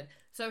 it's good.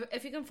 So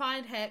if you can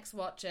find Hacks,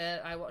 watch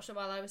it. I watched it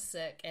while I was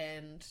sick,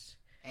 and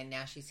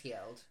now she's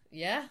healed.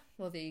 Yeah,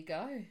 well, there you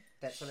go.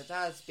 That's what it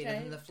does. Better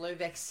than the flu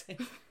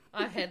vaccine.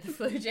 I've had the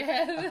flu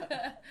jab.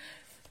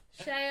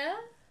 Shaya,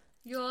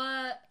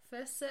 your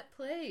first sip,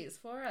 please,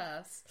 for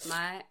us.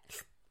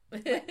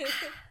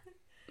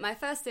 My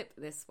first sip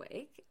this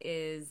week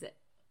is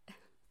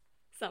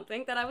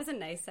something that I was a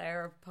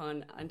naysayer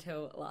upon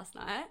until last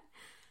night.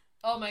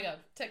 Oh my god,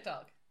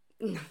 TikTok.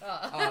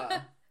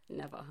 Never,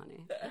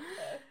 honey.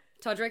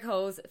 Todrick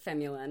Hall's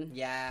Femulin.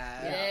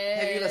 Yeah.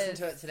 Yes. Have you listened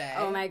to it today?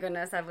 Oh my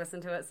goodness, I've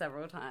listened to it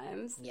several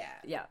times. Yeah.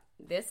 Yeah.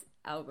 This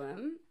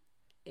album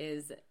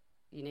is,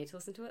 you need to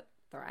listen to it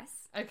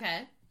thrice.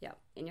 Okay. Yeah,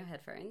 in your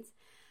headphones.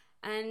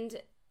 And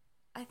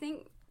I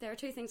think there are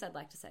two things I'd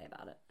like to say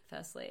about it.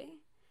 Firstly,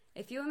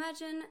 if you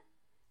imagine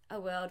a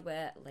world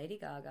where Lady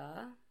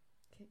Gaga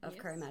of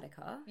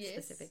Chromatica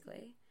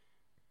specifically,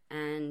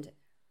 and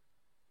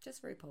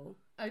just RuPaul.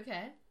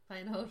 Okay,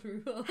 plain old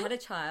RuPaul. Had a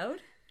child,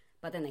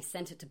 but then they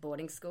sent it to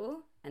boarding school,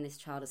 and this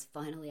child is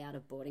finally out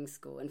of boarding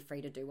school and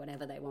free to do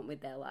whatever they want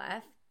with their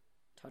life.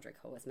 Todrick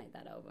Hall has made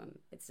that album.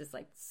 It's just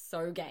like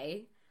so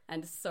gay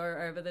and so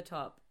over the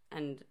top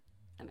and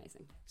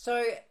amazing.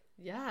 So,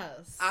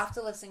 yes.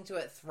 After listening to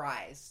it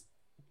thrice,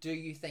 do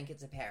you think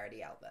it's a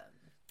parody album?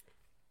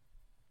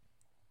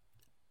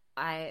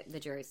 The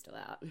jury's still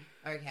out.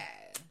 Okay.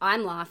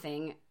 I'm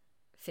laughing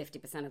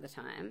 50% of the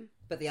time.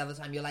 But the other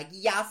time you're like,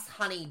 yes,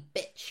 honey,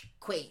 bitch,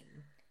 queen.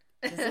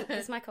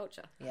 It's my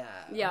culture. Yeah.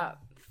 Yeah,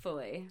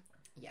 fully.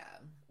 Yeah.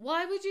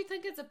 Why would you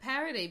think it's a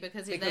parody?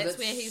 Because that's it's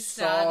where he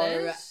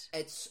started?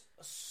 It's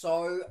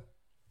so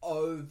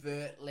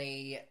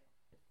overtly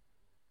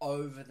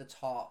over the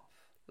top.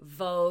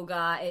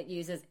 Vulgar. It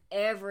uses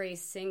every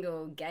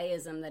single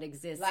gayism that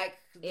exists. Like,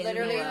 in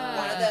literally, the world.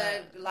 one of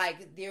the,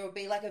 like, there will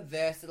be, like, a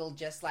verse that'll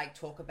just, like,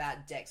 talk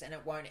about dicks, and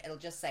it'll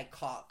just say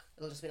cock.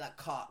 It'll just be like,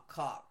 cock,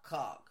 cock,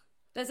 cock.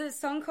 There's a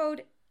song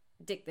called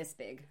Dick This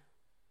Big.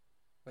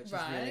 Which is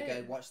really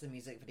good. Watch the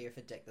music video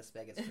for Dick This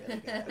Big. It's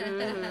really good.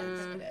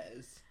 It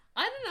is.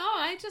 I don't know.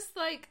 I just,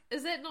 like,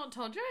 is that not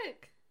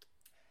Todrick?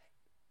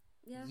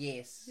 Yeah.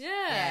 Yes.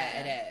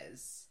 Yeah. It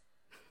is.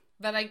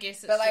 But I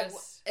guess it's But, like,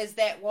 just... is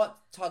that what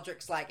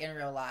Todrick's like in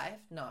real life?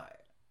 No.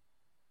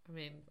 I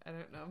mean, I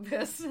don't know him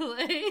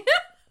personally.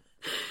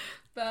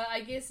 But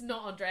I guess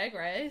not on Drag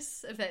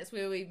Race, if that's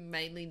where we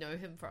mainly know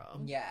him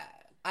from. Yeah.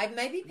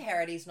 Maybe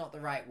parody's not the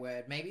right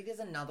word. Maybe there's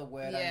another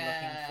word I'm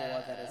looking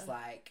for that is,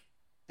 like,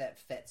 that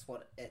fits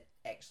what it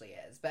actually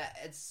is. But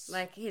it's...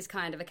 Like, he's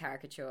kind of a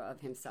caricature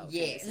of himself.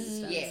 Yes. In this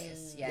instance.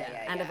 Yes.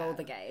 Yeah. And of all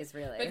the gays,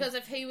 really. Because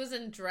if he was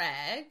in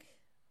drag...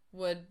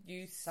 Would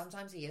you...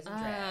 Sometimes he is in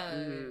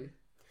drag.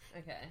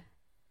 Okay.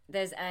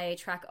 There's a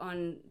track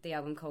on the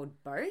album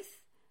called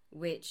Both,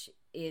 which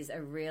is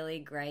a really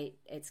great...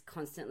 It's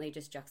constantly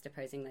just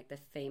juxtaposing, like, the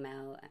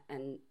female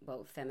and,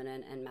 well,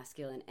 feminine and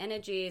masculine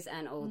energies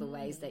and all the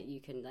ways that you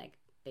can, like,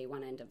 be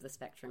one end of the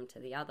spectrum to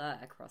the other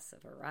across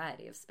a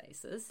variety of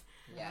spaces.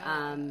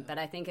 Yeah. But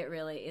I think it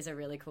really is a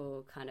really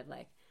cool kind of,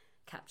 like,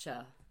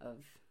 capture of...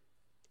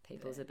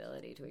 people's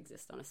ability to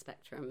exist on a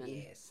spectrum and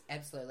yes,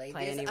 absolutely.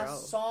 play There's any a role.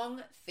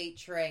 song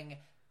featuring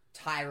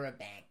Tyra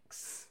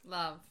Banks.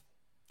 Love.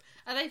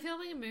 Are they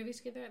filming a movie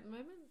together at the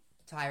moment?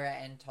 Tyra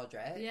and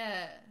Todrick.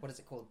 Yeah. What is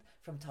it called?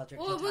 From Todrick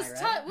Well, to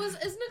Tyra.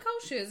 is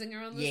Nicole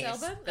Scherzinger on this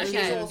yes. album? But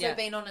she's also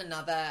been on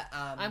another.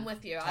 I'm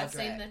with you. I've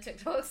seen the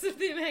Todrick. TikToks of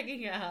them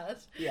hanging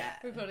out. Yeah.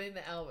 Recording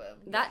the album.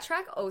 that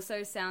track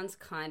also sounds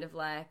kind of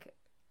like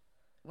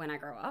When I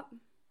Grow Up.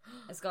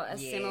 It's got a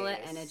similar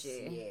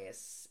energy.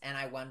 Yes, and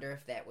I wonder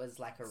if that was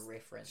like a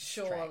reference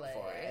Surely. track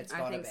for it. It's I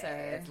gotta think be. so.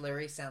 It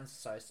literally sounds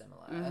so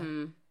similar.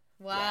 Mm-hmm.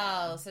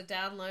 Wow. So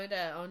download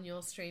it on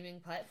your streaming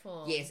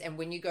platform. Yes, and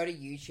when you go to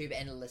YouTube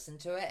and listen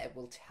to it, it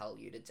will tell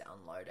you to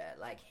download it.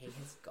 Like, he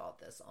has got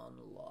this on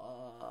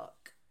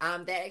lock.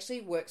 That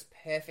actually works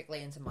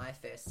perfectly into my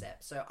first sip.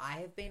 So I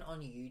have been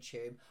on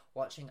YouTube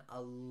watching a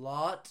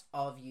lot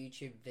of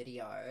YouTube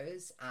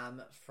videos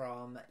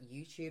from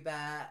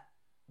YouTuber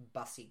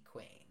Bussy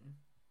Queen.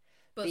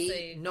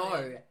 Bussy.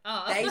 No,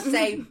 Oh. they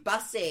say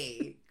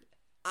Bussy.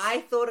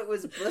 I thought it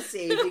was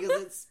Bussy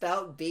because it's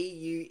spelled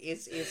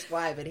Bussy,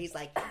 but he's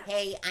like,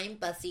 hey, I'm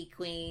Bussy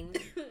Queen.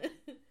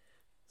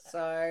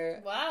 So...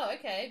 Wow,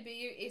 okay.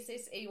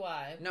 Bussey.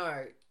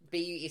 No,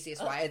 Bussy,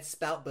 it's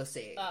spelled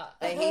Bussy. Ah.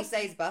 But he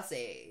says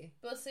Bussy.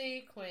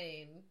 Bussy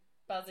Queen.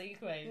 Buzzy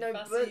Queen. No,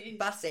 Bussy.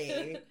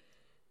 Bussy.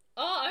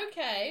 Oh,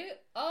 okay.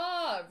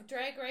 Oh,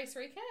 Drag Race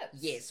recaps.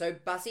 Yeah, so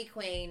Bussy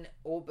Queen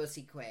or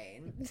Bussy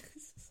Queen.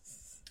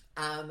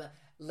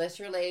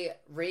 Literally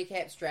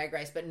recaps Drag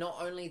Race, but not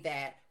only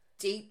that,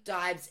 deep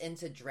dives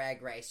into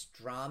Drag Race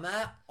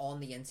drama on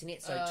the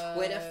internet. So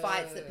Twitter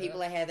fights that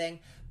people are having.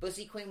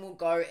 Bussy Queen will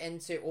go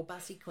into, or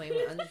Bussy Queen,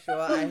 we're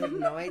unsure. I have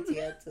no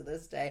idea to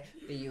this day.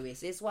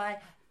 Bussy.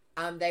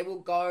 They will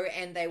go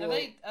and they will.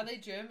 Are they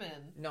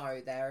German?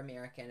 No, they're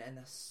American, and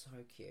they're so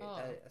cute. Oh.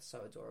 They're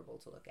so adorable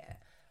to look at.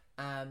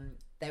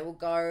 They will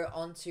go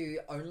onto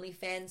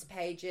OnlyFans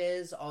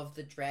pages of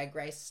the Drag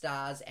Race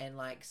stars and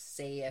like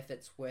see if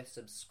it's worth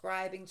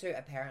subscribing to.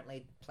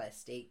 Apparently,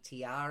 Plastique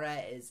Tiara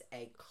is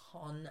a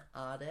con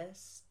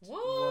artist. What?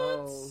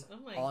 Whoa. Oh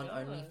my on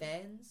god.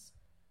 OnlyFans.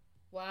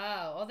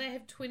 Wow. Oh, they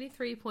have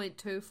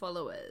 23.2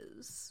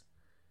 followers.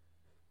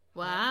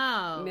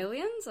 Wow.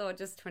 Millions or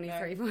just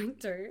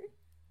 23.2?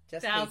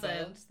 Just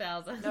Thousands.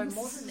 people. No,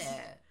 more than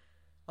that.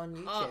 On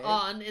YouTube. Oh,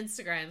 on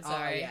Instagram,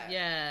 sorry. Oh,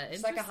 yeah.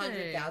 It's like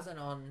interesting. 100,000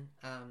 on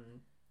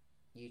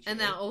YouTube. And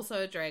they're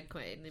also a drag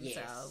queen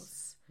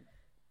themselves.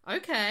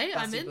 Okay,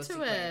 Bussy, I'm Bussy into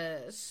Queen.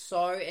 it.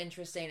 So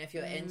interesting if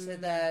you're into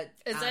the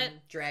Is it-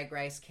 Drag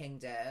Race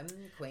Kingdom,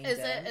 Queendom. Is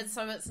it? And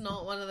so it's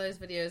not one of those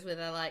videos where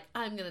they're like,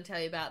 I'm going to tell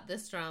you about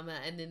this drama,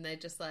 and then they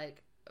just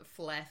like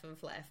flaff and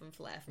flaff and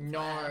flaff and flaff.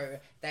 No,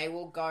 they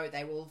will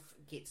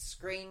get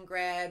screen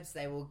grabs,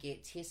 they will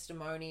get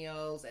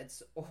testimonials,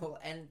 it's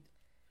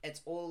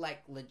all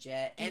like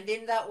legit. And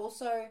then they're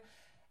also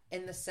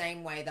in the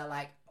same way, they're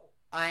like,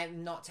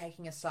 I'm not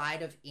taking a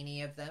side of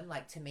any of them,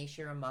 like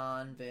Tamisha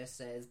Iman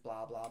versus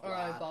blah blah blah.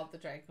 Or Bob the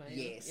drag queen.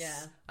 Yes. Yeah.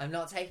 I'm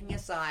not taking a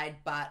side,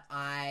 but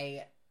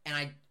I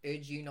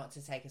urge you not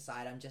to take a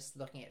side. I'm just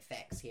looking at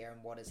facts here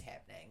and what is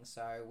happening.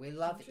 So we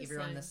love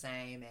everyone the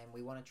same, and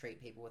we want to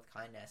treat people with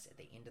kindness at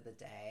the end of the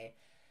day.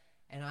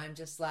 And I'm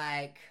just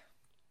like,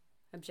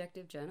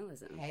 Objective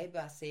journalism. hey,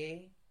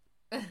 Bussy.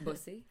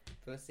 Bussy.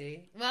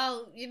 Pussy.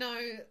 Well, you know,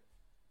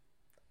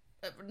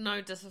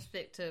 no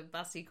disrespect to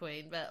Bussy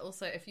Queen, but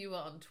also if you were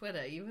on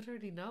Twitter, you would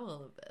already know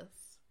all of this.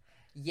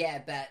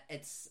 Yeah, but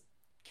it's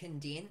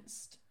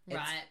condensed. It's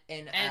Right.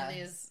 in And a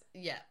there's,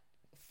 yeah,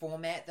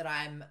 format that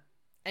I'm...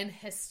 and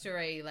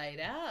history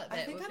laid out. I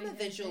That think would I'm be a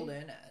visual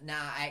handy. learner. Nah,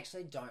 I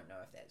actually don't know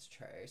if that's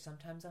true.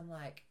 Sometimes I'm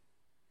like,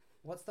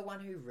 what's the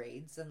one who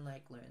reads and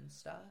like learns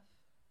stuff?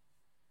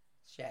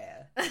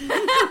 Share.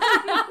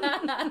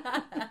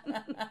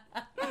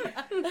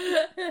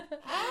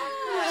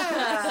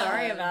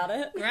 Sorry about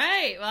it.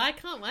 Great. Well, I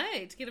can't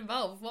wait to get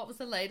involved. What was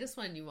the latest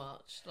one you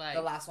watched? Like,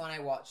 The last one I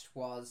watched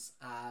was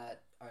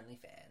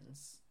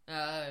OnlyFans.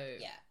 oh,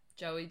 Yeah.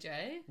 Joey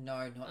J.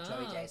 No, not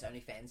Joey Oh. J's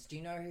OnlyFans. Do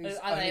you know whose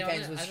Are they on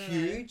OnlyFans it? was I don't know.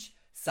 huge?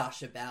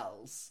 Sasha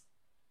Bell's.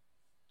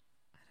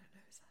 I don't know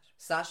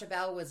Sasha. Sasha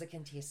Bell was a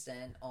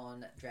contestant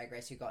on Drag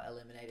Race who got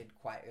eliminated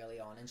quite early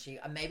on, and she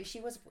maybe she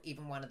was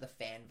even one of the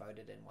fan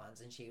voted in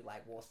ones, and she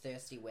like wore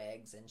thirsty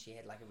wigs, and she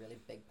had like a really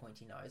big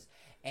pointy nose,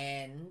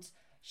 and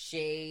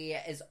she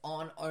is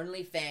on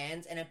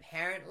OnlyFans, and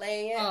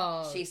apparently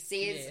Oh, she says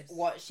yes.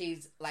 what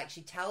she's like.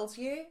 She tells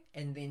you,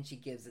 and then she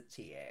gives it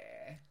to you.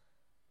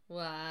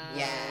 Wow.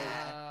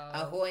 Yeah,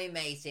 ahoy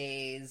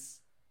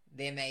mateys!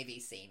 There may be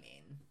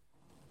semen.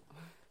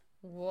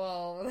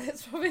 Whoa,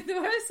 that's probably the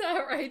most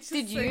outrageous.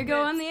 Did you thing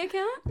go that's- on the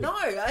account? No,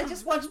 I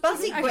just watched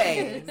Bussy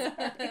Queen.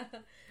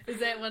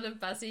 Is that one of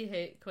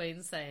Bussy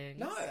Queen's sayings?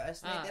 No, I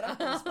just made Ah. that up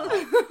on the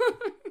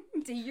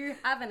spot. Do you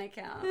have an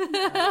account?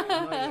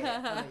 Not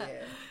yet, not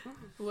yet.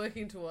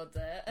 Working towards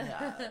it.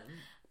 No.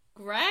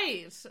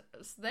 Great. So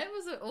that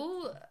was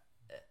all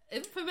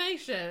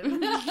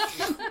information.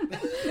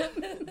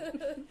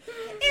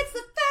 It's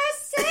the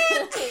first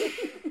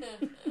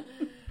sip.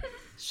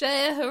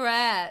 Shea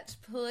Harat,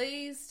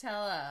 please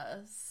tell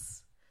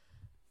us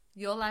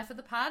your life at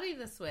the party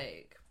this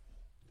week.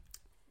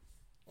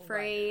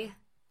 Free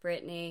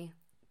Britney,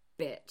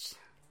 bitch.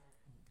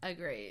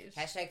 Agreed.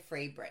 Hashtag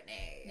free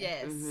Britney.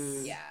 Yes.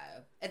 Yeah.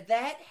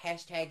 That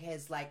hashtag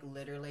has like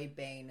literally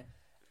been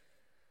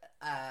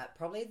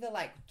probably the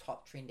like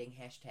top trending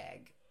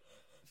hashtag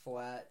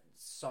for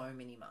so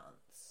many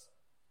months.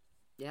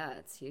 Yeah,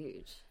 it's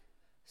huge.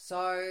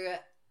 So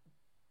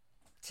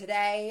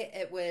today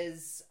it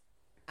was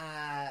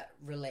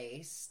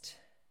released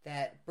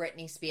that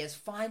Britney Spears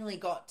finally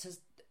got to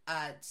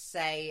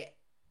say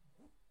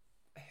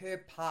her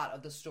part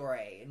of the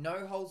story.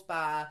 No holds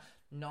bar,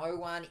 no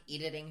one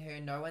editing her,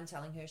 no one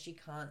telling her she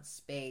can't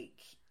speak,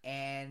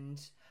 and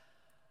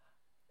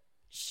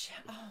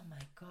oh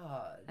my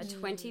god. A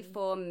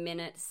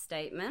 24-minute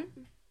statement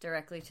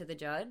directly to the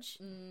judge.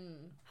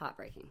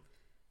 Heartbreaking.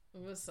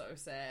 It was so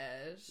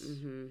sad.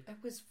 Mm-hmm. It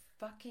was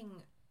fucking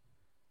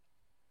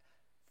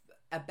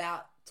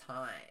about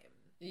time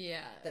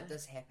Yeah. that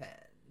this happened.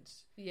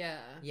 Yeah.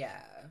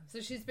 Yeah. So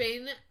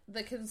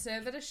the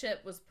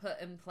conservatorship was put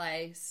in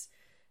place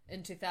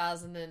in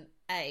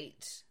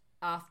 2008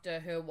 after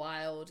her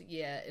wild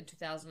year in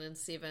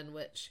 2007,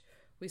 which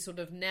we sort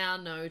of now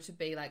know to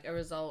be like a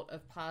result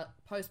of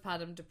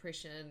postpartum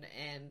depression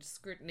and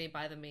scrutiny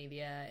by the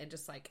media and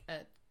just like a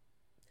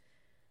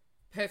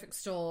perfect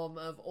storm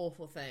of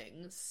awful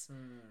things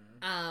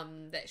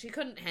that she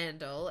couldn't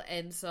handle.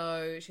 And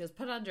so she was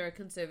put under a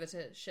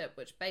conservatorship,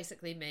 which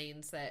basically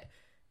means that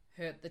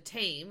the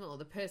team or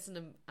the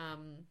person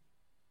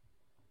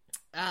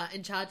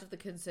in charge of the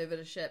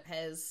conservatorship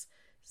has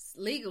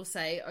legal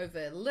say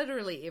over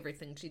literally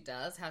everything she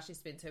does, how she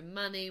spends her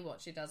money,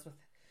 what she does with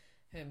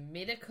her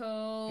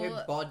medical,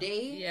 her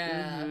body,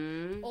 yeah,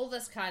 all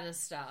this kind of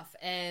stuff.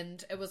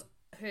 And it was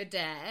her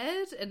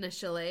dad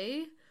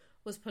initially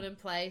was put in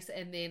place,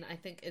 and then I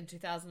think in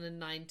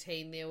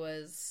 2019 there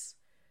was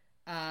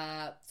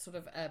sort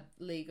of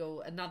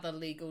another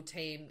legal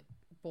team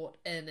brought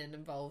in and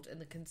involved in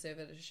the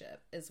conservatorship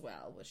as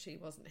well, which she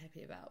wasn't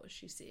happy about, which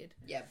she said.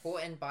 Yeah,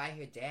 brought in by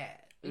her dad.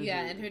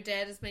 Yeah, and her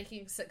dad is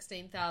making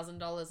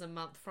 $16,000 a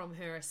month from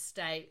her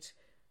estate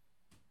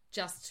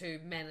just to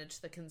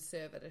manage the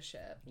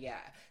conservatorship.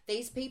 Yeah.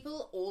 These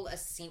people all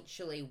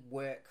essentially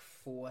work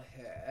for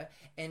her.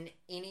 In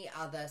any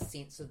other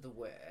sense of the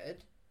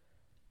word,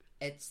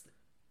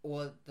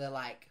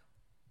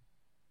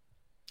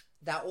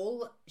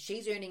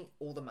 she's earning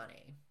all the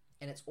money,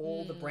 and it's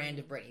all the brand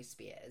of Britney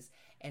Spears,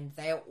 and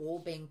they are all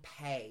being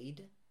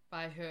paid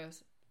by her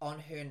on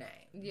her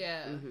name.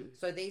 Yeah.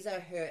 So these are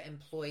her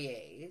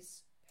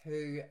employees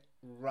who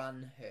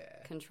run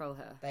her. Control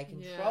her. They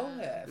control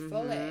her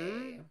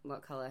fully.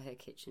 What colour her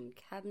kitchen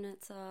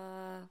cabinets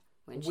are.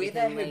 When she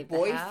Whether can her leave the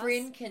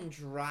boyfriend house. can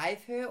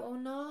drive her or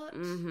not.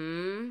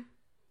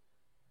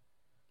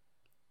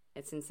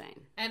 It's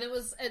insane. And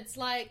it's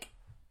like,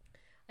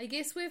 I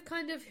guess we've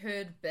kind of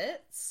heard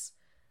bits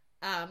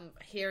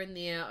here and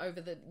there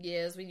over the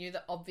years. We knew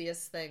the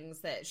obvious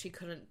things that she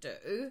couldn't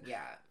do.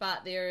 Yeah.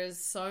 But there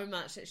is so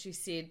much that she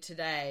said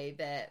today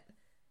that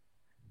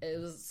it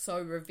was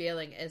so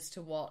revealing as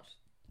to what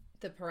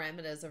the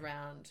parameters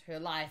around her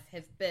life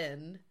have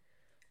been.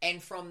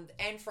 And from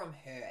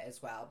her as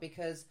well,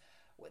 because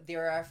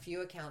there are a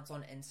few accounts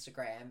on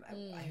Instagram.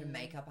 Her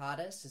makeup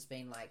artist has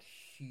been like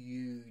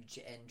huge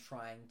in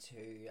trying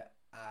to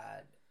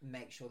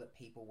make sure that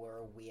people were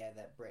aware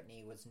that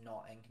Britney was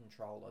not in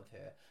control of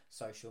her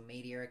social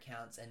media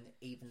accounts, and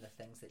even the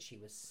things that she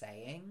was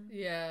saying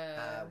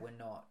were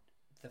not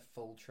the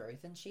full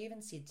truth. And she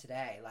even said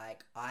today,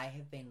 like, I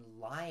have been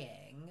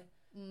lying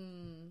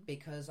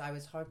because I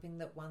was hoping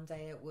that one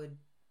day it would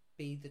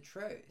be the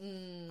truth.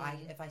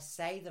 If I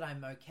say that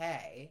I'm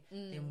okay,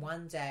 then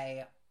one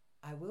day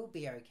I will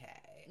be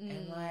okay.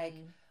 And like,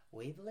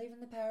 we believe in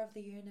the power of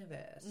the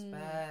universe,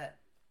 but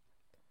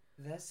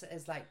this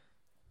is like,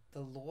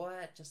 the law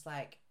just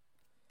like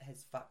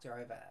has fucked her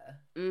over.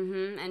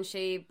 And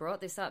she brought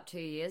this up 2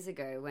 years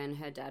ago when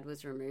her dad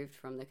was removed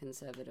from the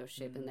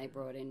conservatorship and they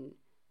brought in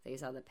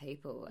these other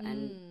people.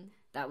 And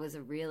that was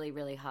a really,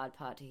 really hard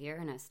part to hear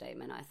in her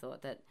statement. I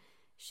thought that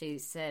she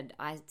said,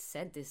 I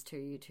said this to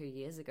you 2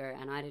 years ago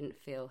and I didn't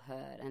feel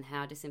heard, and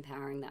how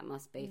disempowering that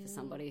must be for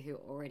somebody who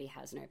already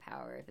has no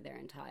power over their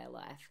entire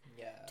life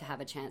to have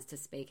a chance to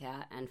speak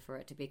out and for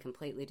it to be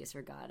completely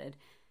disregarded.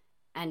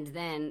 And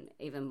then,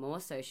 even more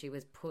so, she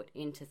was put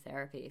into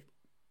therapy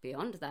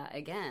beyond that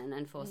again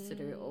and forced to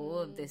do all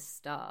of this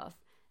stuff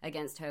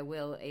against her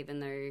will, even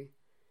though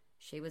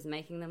she was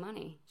making the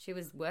money. She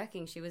was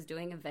working, she was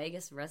doing a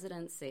Vegas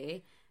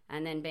residency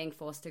and then being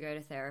forced to go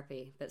to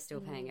therapy, but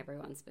still paying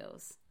everyone's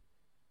bills.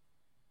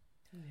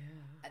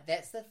 Yeah.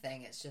 That's the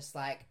thing. It's just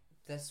like,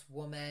 this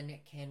woman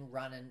can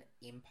run an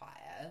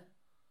empire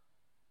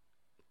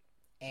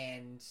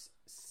and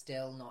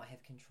still not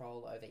have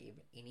control over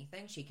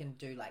anything. She can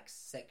do like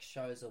 6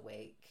 shows a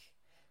week.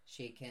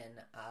 She can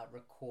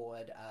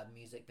record a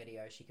music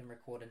video. She can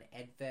record an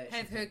advert.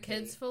 Have her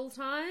kids full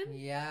time.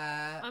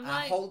 Yeah. I'm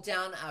like, hold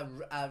down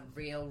a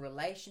real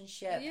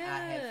relationship. Yeah.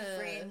 Have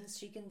friends.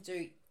 She can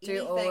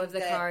do all of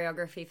the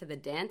choreography for the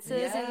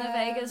dancers in the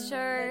Vegas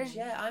show.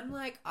 Yeah, I'm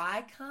like,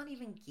 I can't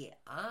even get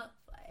up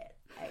at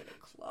 8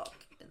 o'clock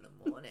in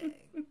the morning.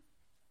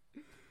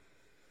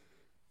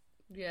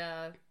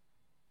 Yeah.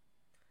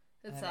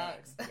 It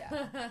sucks.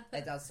 Yeah,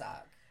 it does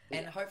suck.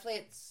 And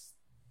hopefully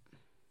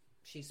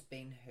she's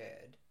been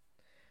heard.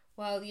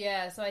 Well,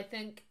 yeah, so I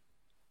think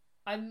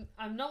I'm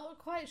not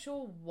quite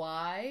sure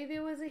why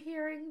there was a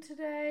hearing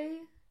today.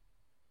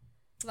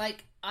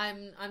 Like,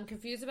 I'm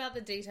confused about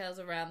the details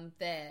around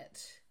that.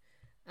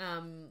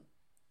 And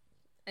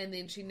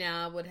then she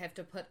now would have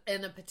to put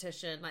in a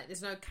petition. Like,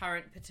 there's no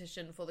current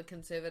petition for the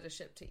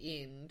conservatorship to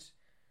end.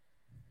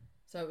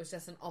 So it was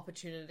just an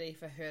opportunity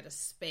for her to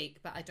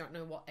speak, but I don't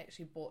know what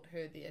actually brought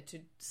her there to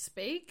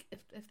speak,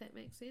 if that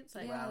makes sense.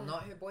 Like, well,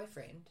 not her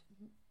boyfriend.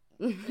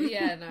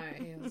 Yeah, no,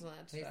 he was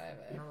allowed to He's drive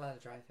her. not allowed to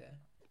drive her.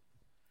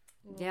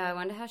 Yeah, I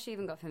wonder how she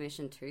even got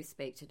permission to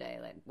speak today,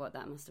 like what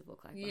that must have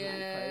looked like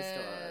behind closed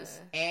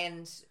doors.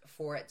 And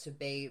for it to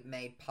be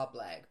made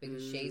public,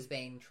 because she's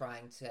been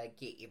trying to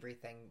get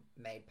everything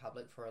made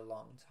public for a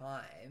long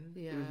time.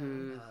 Yeah.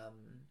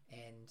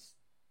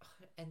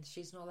 And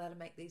she's not allowed to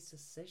make these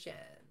decisions,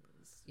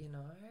 you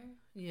know?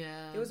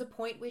 Yeah. There was a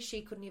point where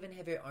she couldn't even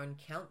have her own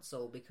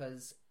counsel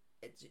because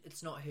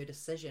it's not her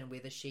decision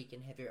whether she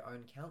can have her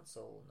own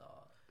counsel or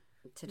not.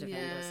 To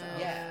defend herself.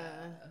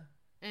 Yeah.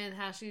 And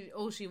how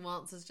all she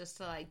wants is just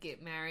to like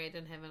get married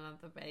and have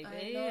another baby.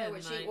 I know, and,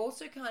 but she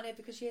also can't have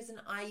because she has an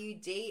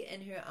IUD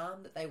in her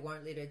arm that they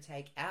won't let her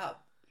take out.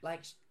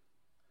 Like,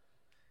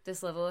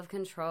 This level of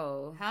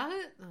control. how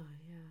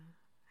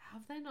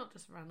have they not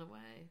just run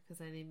away because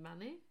they need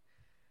money?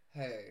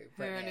 who? Her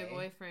and her Brittany?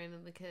 boyfriend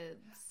and the kids.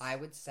 I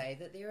would say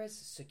that there is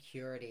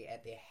security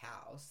at their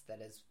house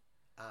that has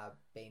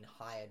been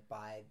hired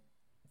by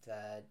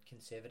the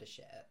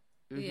conservatorship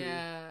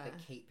Yeah. that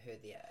keep her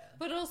there.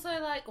 But also,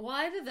 like,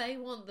 why do they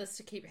want this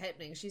to keep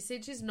happening? She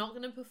said she's not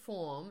going to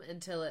perform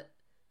until it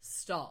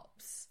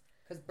stops.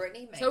 Because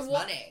Britney makes So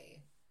what-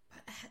 money.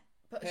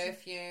 But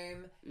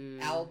Perfume,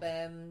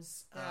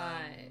 albums,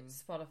 right,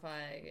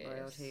 Spotify, I guess.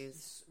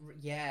 Royalties.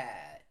 Yeah.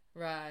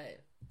 Right.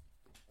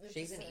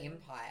 She's an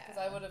empire.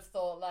 Because I would have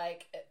thought,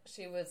 like,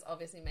 she was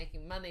obviously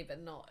making money,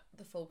 but not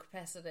the full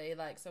capacity.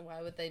 Like, so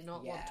why would they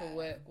not want to Yeah.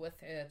 work with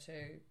her to...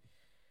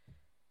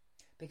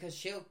 Because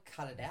she'll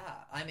cut it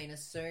out. I mean,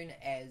 as soon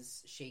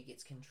as she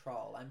gets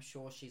control, I'm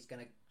sure she's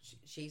going to...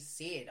 She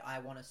said, I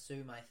want to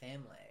sue my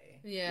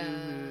family. Yeah.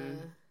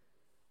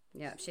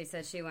 Yeah, she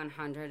said she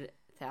 100,000%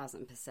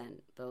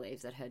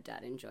 believes that her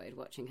dad enjoyed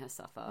watching her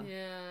suffer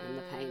Yeah. and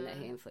the pain that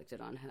he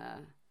inflicted on her,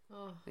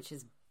 Oh. which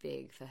is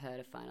big for her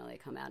to finally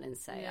come out and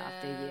say Yeah.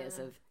 after years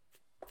of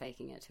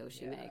faking it till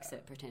she makes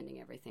it, pretending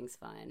everything's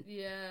fine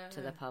Yeah.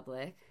 to the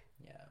public.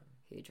 Yeah.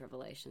 Huge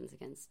revelations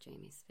against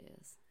Jamie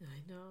Spears.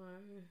 I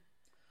know.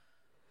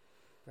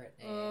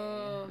 Britney.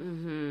 Oh.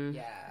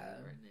 Yeah.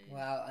 Britney.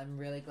 Well, I'm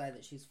really glad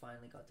that she's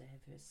finally got to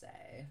have her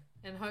say.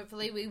 And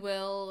hopefully we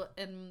will,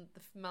 in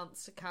the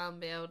months to come,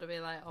 be able to be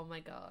like, oh my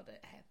God,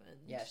 it happened.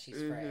 Yeah, she's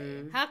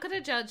free. How could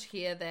a judge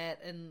hear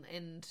that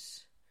and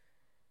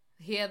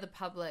hear the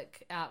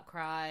public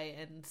outcry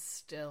and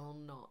still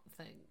not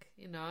think,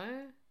 you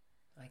know?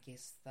 I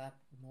guess they're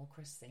more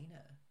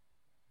Christina.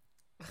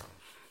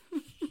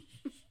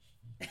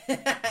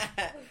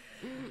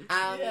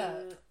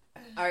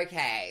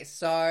 Okay,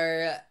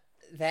 so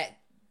that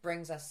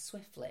brings us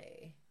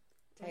swiftly,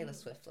 Taylor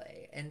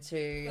Swiftly,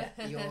 into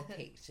your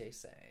peak too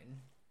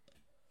soon.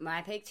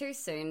 My peak too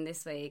soon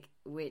this week,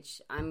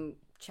 which I'm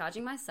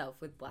charging myself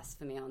with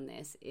blasphemy on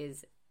this,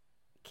 is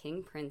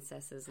King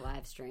Princess's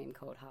live stream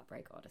called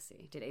Heartbreak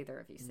Odyssey. Did either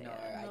of you see No, it?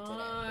 I didn't.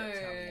 But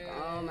tell me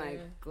about Oh my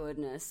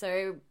goodness.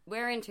 So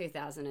we're in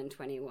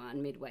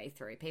 2021, midway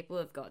through. People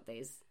have got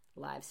these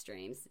live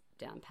streams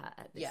down pat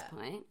at this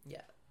point.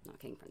 Yeah. Not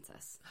King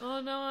Princess.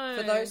 Oh no.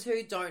 For those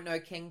who don't know,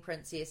 King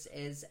Princess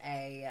is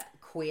a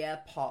queer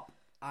pop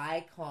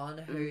icon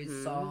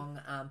whose song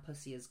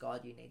Pussy is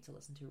God you need to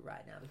listen to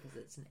right now because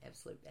it's an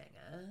absolute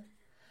banger.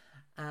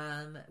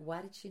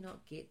 Why did she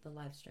not get the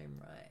live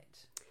stream right?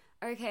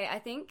 Okay, I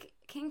think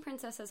King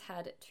Princess has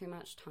had too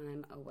much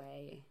time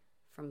away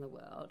from the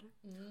world.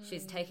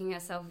 She's taking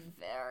herself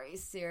very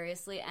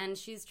seriously and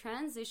she's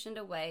transitioned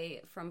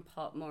away from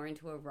pop more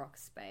into a rock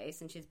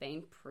space and she's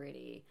been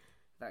pretty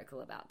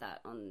vocal about that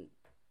on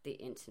the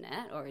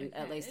internet or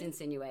at least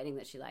insinuating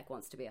that she like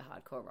wants to be a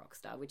hardcore rock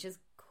star, which is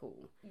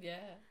cool.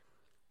 Yeah.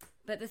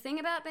 But the thing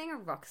about being a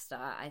rock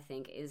star, I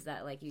think, is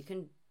that like you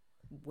can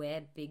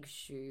wear big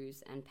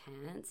shoes and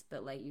pants,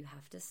 but like you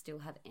have to still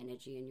have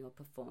energy in your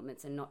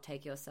performance and not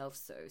take yourself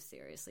so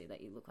seriously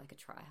that you look like a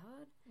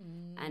tryhard.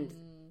 And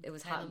it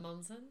was Taylor hard.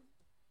 Momsen?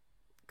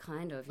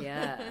 Kind of,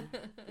 yeah.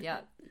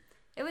 Yeah.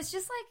 It was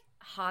just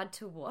like hard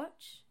to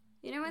watch.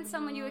 You know, when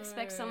someone you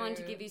expect someone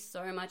to give you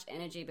so much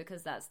energy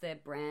because that's their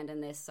brand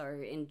and they're so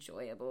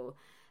enjoyable,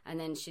 and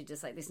then she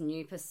just like this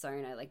new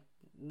persona like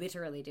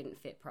literally didn't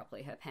fit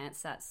properly. Her pants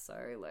sat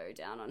so low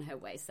down on her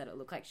waist that it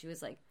looked like she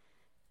was like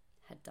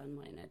had done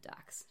one in her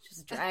ducks,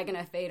 just dragging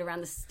her feet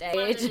around the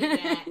stage.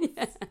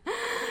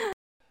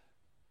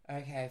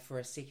 Okay, for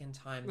a second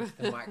time with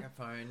the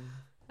microphone.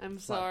 I'm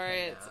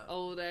sorry, came it's out.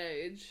 old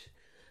age.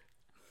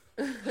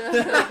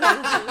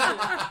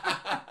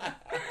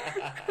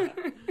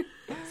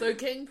 So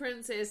King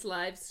Princess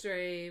live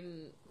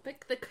stream. But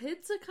the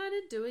kids are kind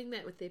of doing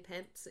that with their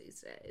pants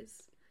these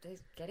days. They're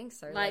getting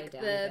so low Like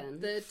down again.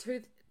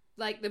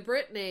 the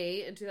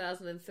Britney in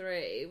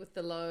 2003 with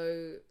the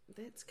low.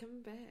 That's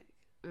coming back.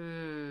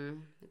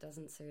 It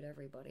doesn't suit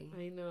everybody.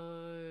 I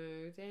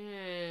know.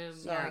 Damn.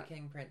 Sorry, Yeah.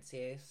 King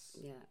Princess.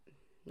 Yeah.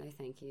 No,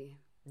 thank you.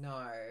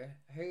 No.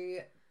 Who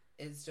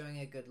is doing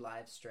a good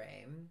live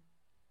stream?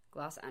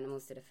 Glass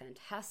Animals did a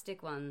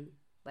fantastic one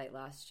late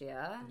last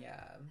year.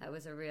 Yeah. That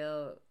was a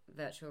real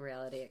virtual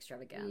reality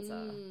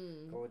extravaganza.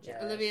 Gorgeous.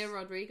 Olivia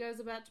Rodrigo's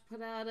about to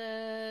put out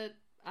a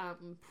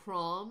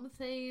prom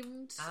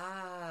themed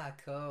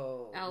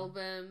Cool.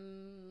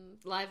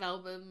 live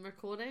album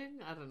recording.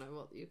 I don't know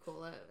what you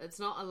call it. It's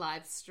not a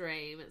live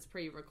stream, it's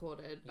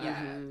pre-recorded. But...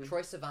 Yeah.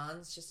 Troye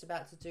Sivan's just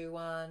about to do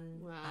one.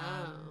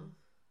 Wow.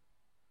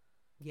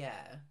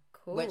 Yeah.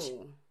 Cool. Which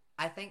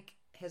I think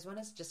his one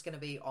is just going to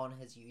be on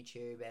his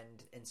YouTube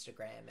and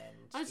Instagram and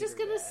I was just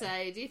going to everywhere.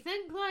 say, do you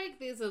think, like,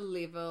 there's a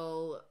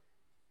level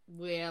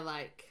where,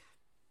 like,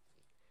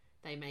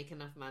 they make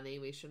enough money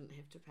we shouldn't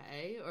have to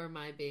pay? Or am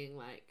I being,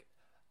 like,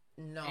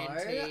 No,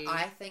 anti-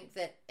 I think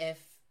that if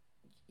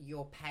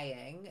you're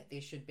paying,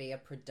 there should be a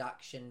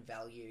production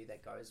value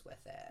that goes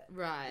with it.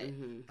 right.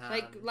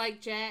 Mm-hmm. Like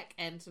Jack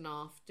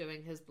Antonoff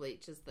doing his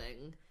Bleachers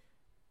thing.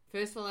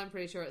 First of all, I'm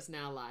pretty sure it's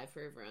now live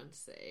for everyone to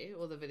see.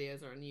 All the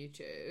videos are on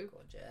YouTube.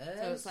 Gorgeous.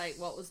 So it's like,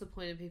 what was the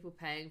point of people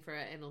paying for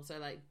it? And also,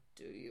 like,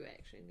 do you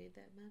actually need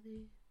that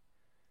money?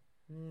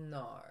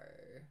 No.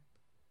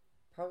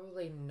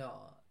 Probably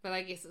not. But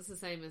I guess it's the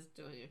same as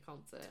doing a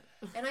concert.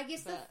 And I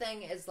guess But- the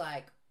thing is,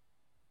 like,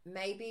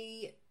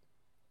 maybe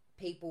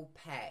people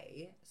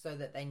pay so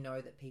that they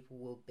know that people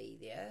will be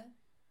there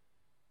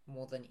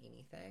more than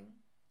anything.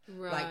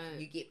 Right. Like,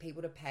 you get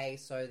people to pay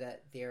so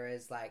that there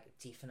is, like,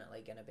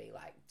 definitely going to be,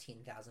 like,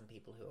 10,000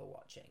 people who are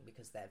watching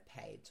because they've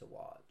paid to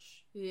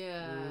watch.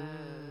 Yeah.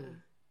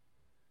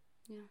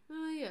 Yeah.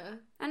 Oh, yeah.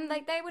 And,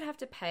 like, they would have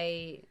to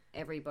pay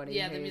everybody.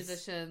 Yeah, the who's-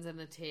 musicians and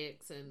the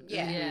techs and...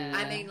 Yeah.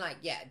 I mean, like,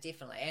 yeah,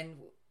 definitely. And,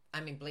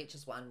 I mean,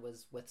 Bleachers one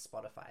was with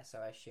Spotify, so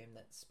I assume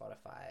that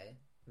Spotify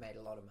made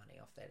a lot of money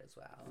off that as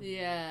well.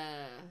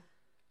 Yeah.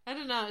 I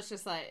don't know, it's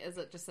just like, is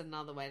it just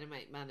another way to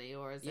make money,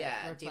 or is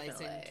Yeah, it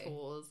replacing definitely.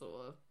 tours,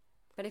 or...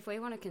 But if we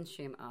want to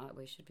consume art,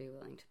 we should be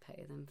willing to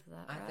pay them for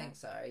that, I right? think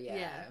so, yeah.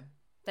 Yeah.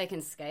 They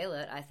can scale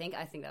it. I think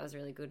that was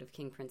really good of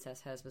King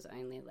Princess. Hers was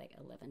only like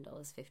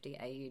 $11.50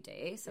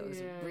 AUD, so it was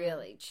Yeah.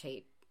 really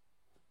cheap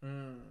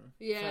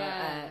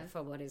Yeah.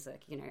 for what is a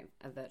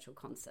virtual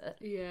concert.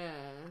 Yeah.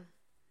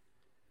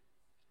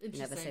 Never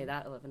Interesting. see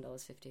that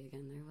 $11.50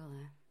 again, though, will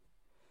I?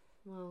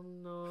 Well,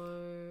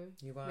 no.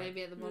 You won't.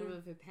 Maybe at the bottom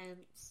of her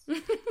pants.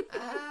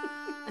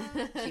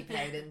 She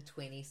paid in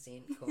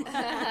 20-cent coins.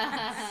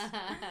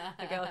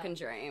 A girl can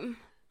dream.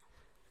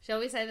 Shall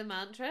we say the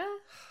mantra?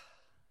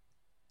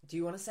 Do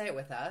you want to say it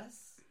with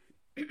us?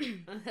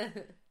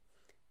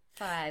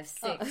 5,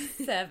 6,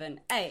 7,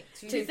 8.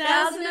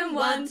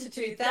 2001 to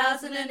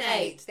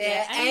 2008,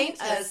 there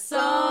ain't a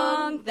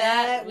song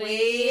that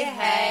we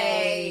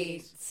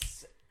hate.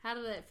 How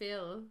did that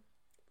feel?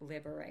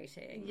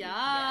 Liberating. Yes.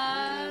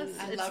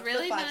 I It's love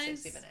really the 5,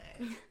 nice. 6, 7,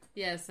 8.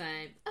 Yeah,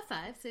 same. A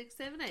 5, 6,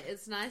 7, 8.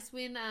 It's nice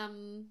when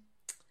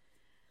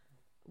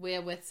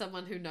we're with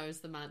someone who knows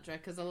the mantra,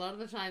 because a lot of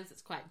the times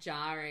it's quite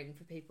jarring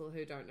for people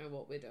who don't know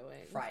what we're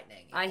doing.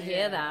 Frightening. I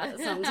hear that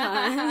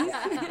sometimes.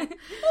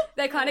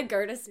 They kind of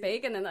go to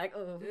speak and then like,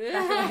 oh.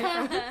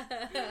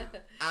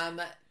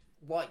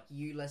 What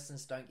you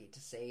listeners don't get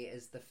to see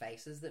is the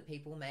faces that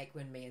people make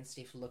when me and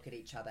Steph look at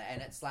each other, and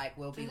it's like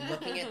we'll be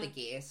looking at the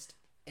guest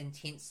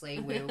intensely.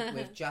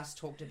 We've just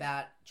talked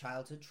about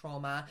childhood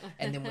trauma,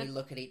 and then we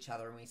look at each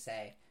other and we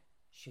say,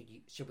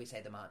 should we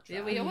say the mantra?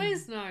 Yeah, we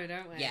always know,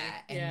 don't we? Yeah,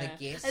 and the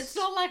guests... It's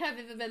not like I've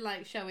ever been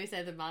like, shall we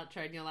say the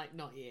mantra? And you're like,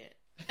 not yet.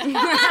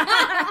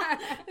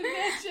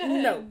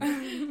 No.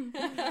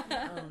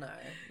 Oh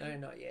no,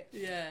 not yet.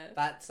 Yeah.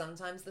 But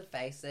sometimes the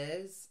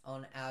faces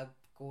on our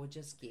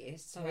gorgeous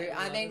guests, Oh, who, I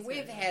I love mean, this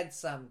we've one. had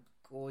some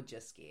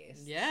gorgeous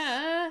guests.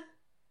 Yeah.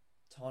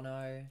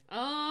 Tono,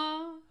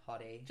 Oh.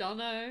 Hottie,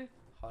 Jono.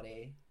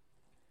 Hottie,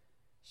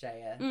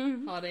 Shaya,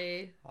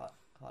 Hottie.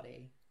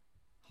 Hottie,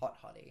 Hot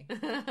Hottie,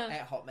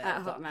 at Hotmail.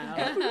 At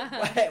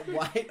Hotmail.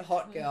 White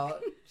hot girl.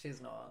 She's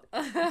not.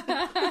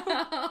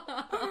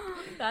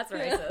 That's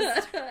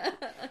racist.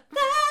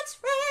 That's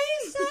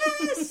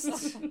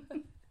racist.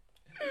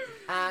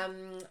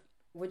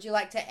 Would you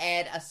like to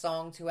add a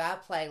song to our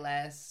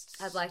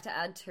playlist? I'd like to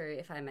add 2,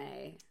 if I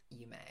may.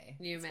 You may.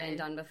 You It's may. been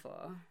done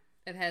before.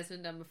 It has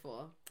been done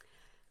before.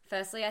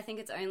 Firstly, I think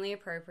it's only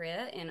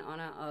appropriate in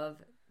honor of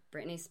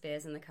Britney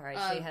Spears and the courage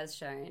she has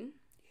shown.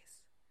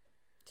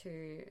 Yes.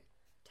 To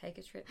take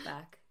a trip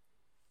back,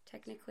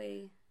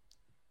 technically,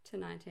 to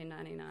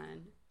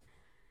 1999.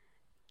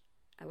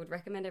 I would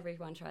recommend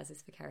everyone tries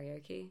this for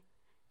karaoke.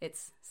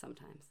 It's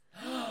Sometimes.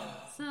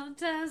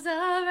 Sometimes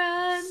I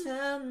run.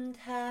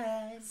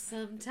 Sometimes.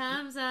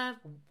 Sometimes I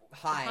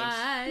Hide.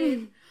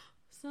 hide.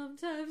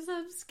 Sometimes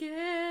I'm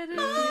scared of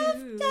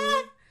you.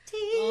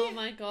 Oh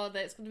my god,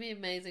 that's going to be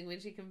amazing when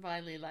she can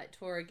finally like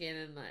tour again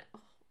and like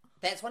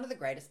That's one of the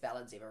greatest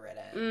ballads ever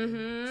written.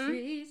 Mm-hmm.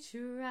 treat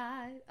you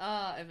right.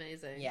 Oh,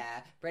 amazing.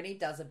 Yeah, Britney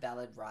does a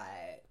ballad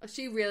right. Oh,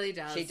 she really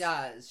does. She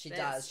does. She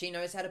That's does. She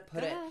knows how to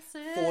put it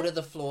gossip. four to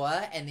the floor,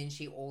 and then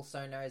she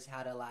also knows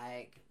how to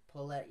like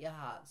pull at your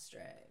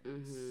heartstrings.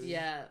 Mm-hmm.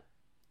 Yeah.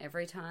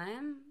 Every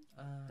time.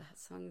 That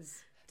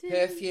song's...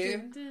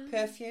 Perfume.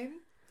 Perfume.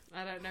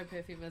 I don't know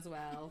Perfume as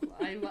well.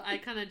 I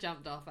kind of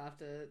jumped off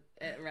after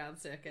around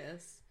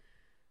Circus.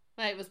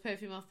 Wait, was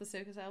Perfume off the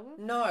Circus album?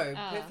 No,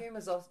 Ah. Perfume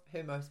is off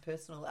her most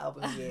personal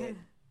album yet.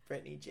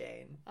 Britney Jean.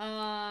 It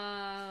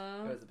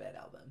Oh, was a bad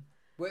album.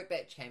 Work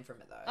Batch came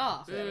from it though.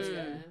 oh, so that was yeah.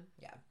 good.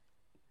 Yeah.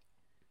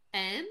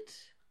 And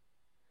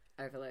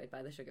Overload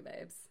by the Sugar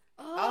Babes.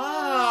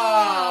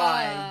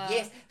 Oh,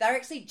 yes. They're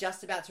actually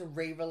just about to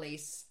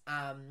re-release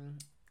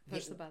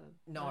push the button.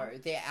 no,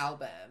 their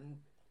album,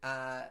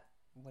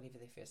 whatever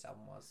their first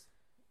album was.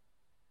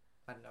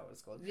 I don't know what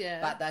it's called. Yeah.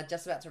 But they're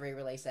just about to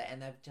re-release it,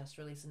 and they've just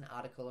released an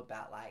article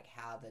about like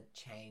how the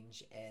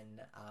change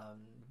in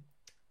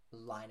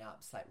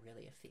lineups like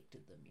really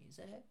affected the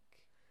music.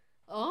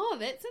 Oh,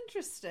 that's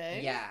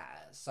interesting. Yeah,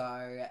 so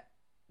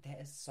that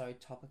is so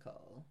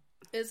topical.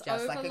 It's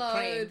Just like a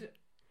Overload. cream.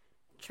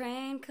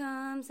 Train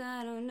comes,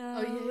 I don't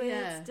know Oh,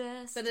 yeah. its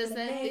But is that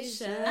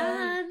destination.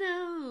 I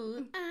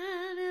know.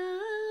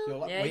 You're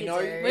like, Yeah, we you know,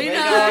 do. we We know,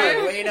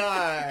 know. we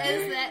know.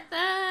 Is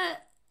that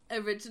the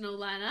original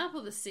lineup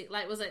or the set?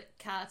 Like, was it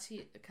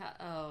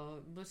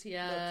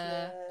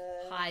Mutia,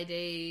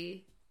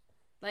 Heidi?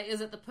 Like,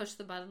 is it the push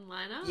the button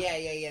lineup? Yeah, I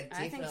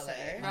think definitely.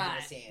 so.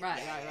 100%.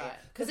 Right. Yeah.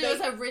 Because they- it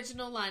was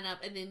original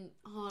lineup, and then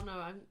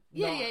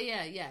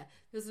yeah.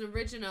 There was an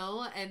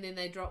original, and then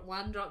they dropped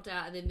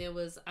out, and then there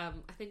was I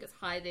think it's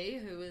Heidi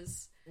who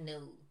was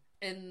No.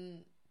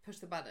 in push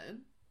the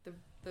button,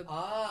 the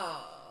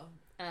Oh.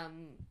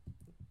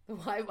 the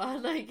white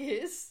one, I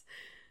guess.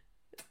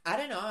 I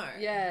don't know.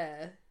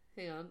 Yeah,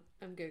 hang on,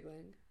 I'm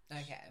googling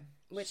Okay.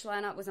 Which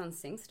lineup was on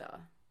SingStar?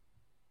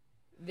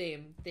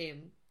 them.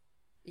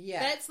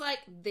 Yeah. That's like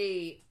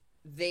the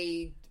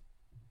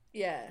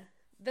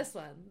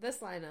this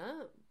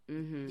lineup.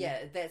 Mm-hmm.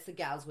 yeah, that's the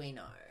gals we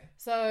know.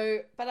 So,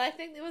 but I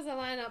think there was a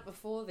lineup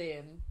before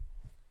them.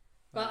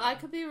 But Wow. I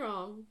could be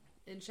wrong.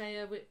 And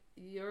Shaya,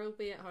 you'll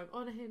be at home.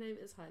 Oh, no, her name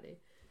is Heidi.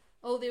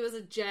 Oh, there was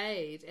a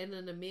Jade and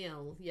an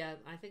Emil. Yeah,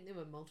 I think there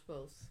were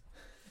multiples.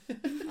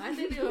 I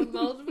think there were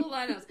multiple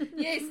lineups.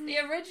 Yes, the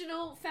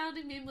original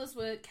founding members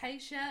were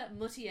Keisha,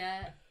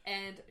 Mutia,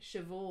 and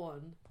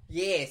Siobhan.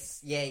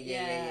 Yes.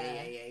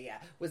 Yeah.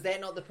 Was that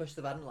not the push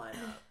the button lineup?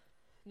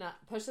 No,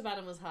 Push the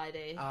Button was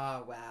Heidi.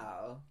 Oh,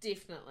 wow.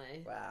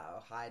 Definitely.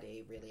 Wow.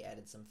 Heidi really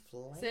added some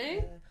flavor. See?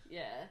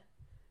 Yeah.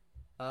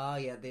 Oh,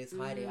 yeah, there's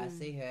Heidi. I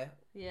see her.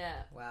 Yeah.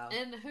 Wow.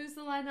 And who's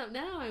the lineup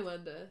now, I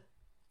wonder?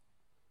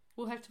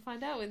 We'll have to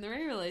find out when the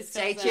re-release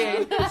Stay comes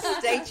tuned. out.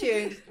 Stay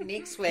tuned.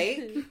 Next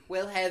week,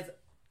 we'll have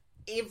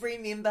every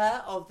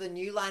member of the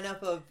new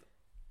lineup of...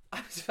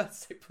 I was about to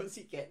say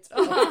Pussycat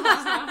Dolls.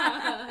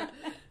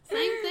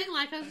 Same thing,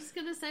 like I was just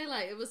going to say,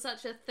 like, it was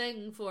such a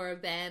thing for a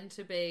band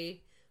to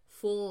be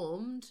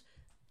formed,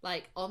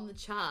 like, on the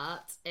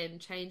charts and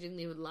changing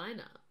their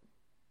lineup.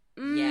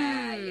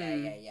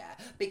 Yeah.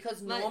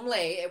 Because Like-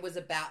 normally it was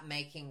about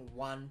making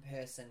one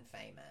person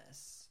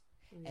famous.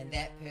 And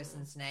that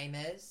person's name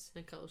is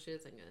Nicole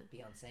Scherzinger.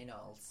 Beyonce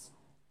Knowles.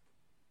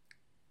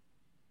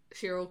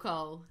 Cheryl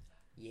Cole.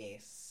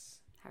 Yes.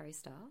 Harry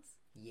Styles?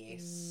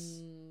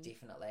 Yes.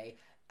 Definitely.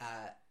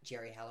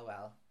 Jerry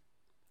Halliwell.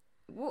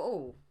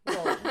 Whoa.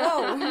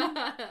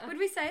 Would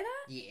we say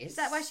that? Yes. Is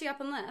that why she up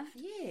and left?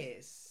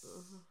 Yes.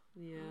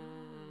 Yeah.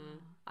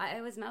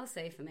 It was Mel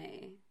C for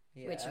me.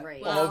 Yeah. Which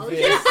Reed? Well,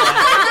 Obviously.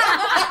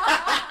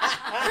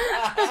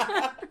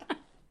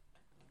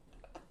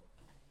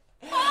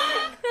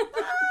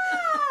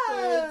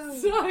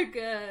 So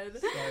good.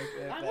 So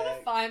I'm going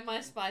to find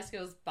my Spice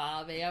Girls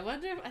Barbie. I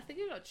wonder if, I think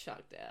it got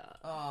chucked out.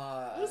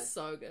 Oh, It was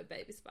so good,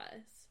 Baby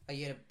Spice. are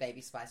you a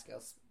Baby Spice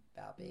Girls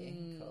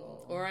Barbie?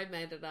 Cool. Or I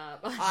made it up.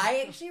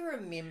 I actually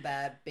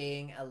remember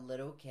being a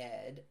little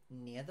kid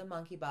near the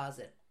monkey bars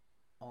at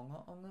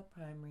Onga Onga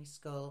Primary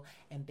School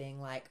and being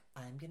like,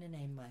 I'm going to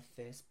name my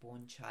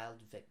firstborn child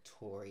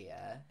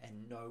Victoria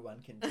and no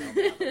one can tell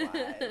me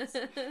otherwise.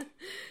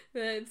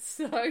 That's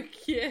so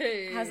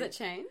cute. Has it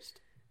changed?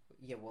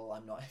 Yeah, well,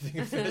 I'm not having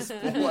a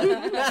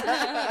firstborn.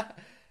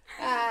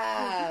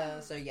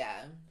 So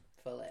yeah,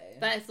 fully.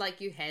 But if like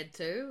you had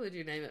to, would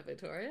you name it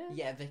Victoria?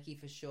 Yeah, Vicky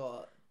for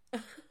sure.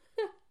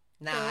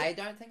 Nah, I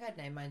don't think I'd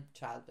name my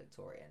child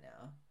Victoria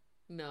now.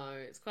 No,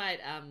 it's quite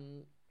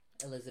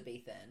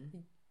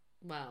Elizabethan.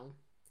 well,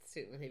 it's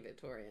technically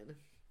Victorian.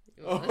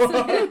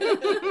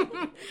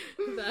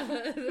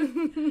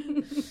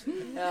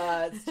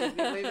 It's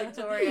technically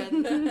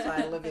Victorian.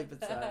 Title of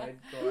episode.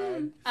 Go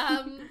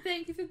on.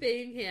 Thank you for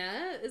being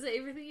here. Is it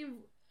everything you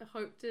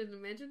hoped and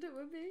imagined it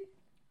would be?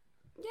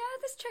 Yeah,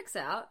 this checks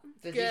out.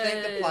 Did you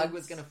think the Good. plug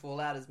was going to fall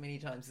out as many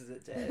times as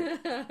it did?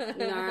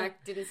 No, I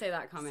didn't say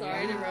that coming.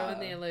 Sorry to Wow. ruin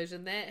the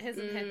illusion. That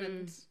hasn't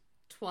happened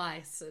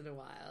twice in a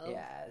while.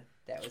 Yeah,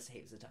 that was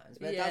heaps of times.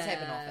 But it does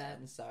happen Yeah.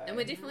 often, so... And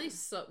we're definitely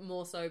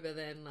more sober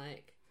than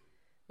like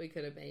we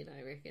could have been,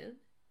 I reckon.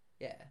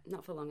 Yeah,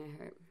 Not for long,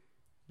 I hope.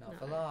 not No.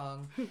 for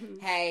long.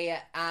 Hey,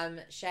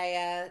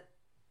 Shaya,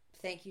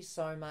 thank you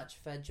so much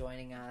for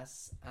joining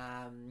us.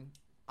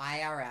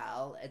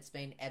 IRL, it's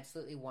been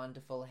absolutely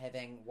wonderful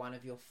having one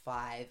of your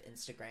 5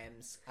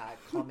 Instagrams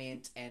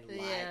comment and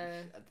like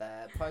Yeah.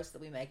 the post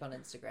that we make on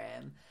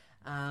Instagram.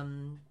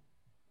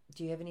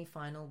 Do you have any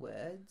final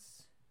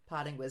words?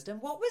 Parting wisdom?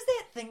 What was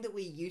that thing that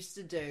we used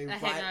to do? A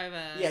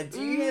hangover. Yeah,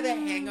 do you have a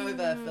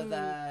hangover for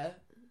the...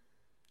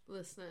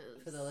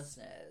 listeners. For the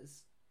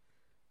listeners.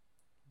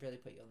 Really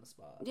put you on the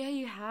spot. Yeah,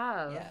 you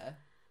have. Yeah.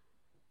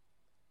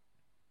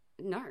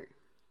 No.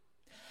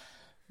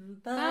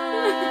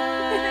 Bye.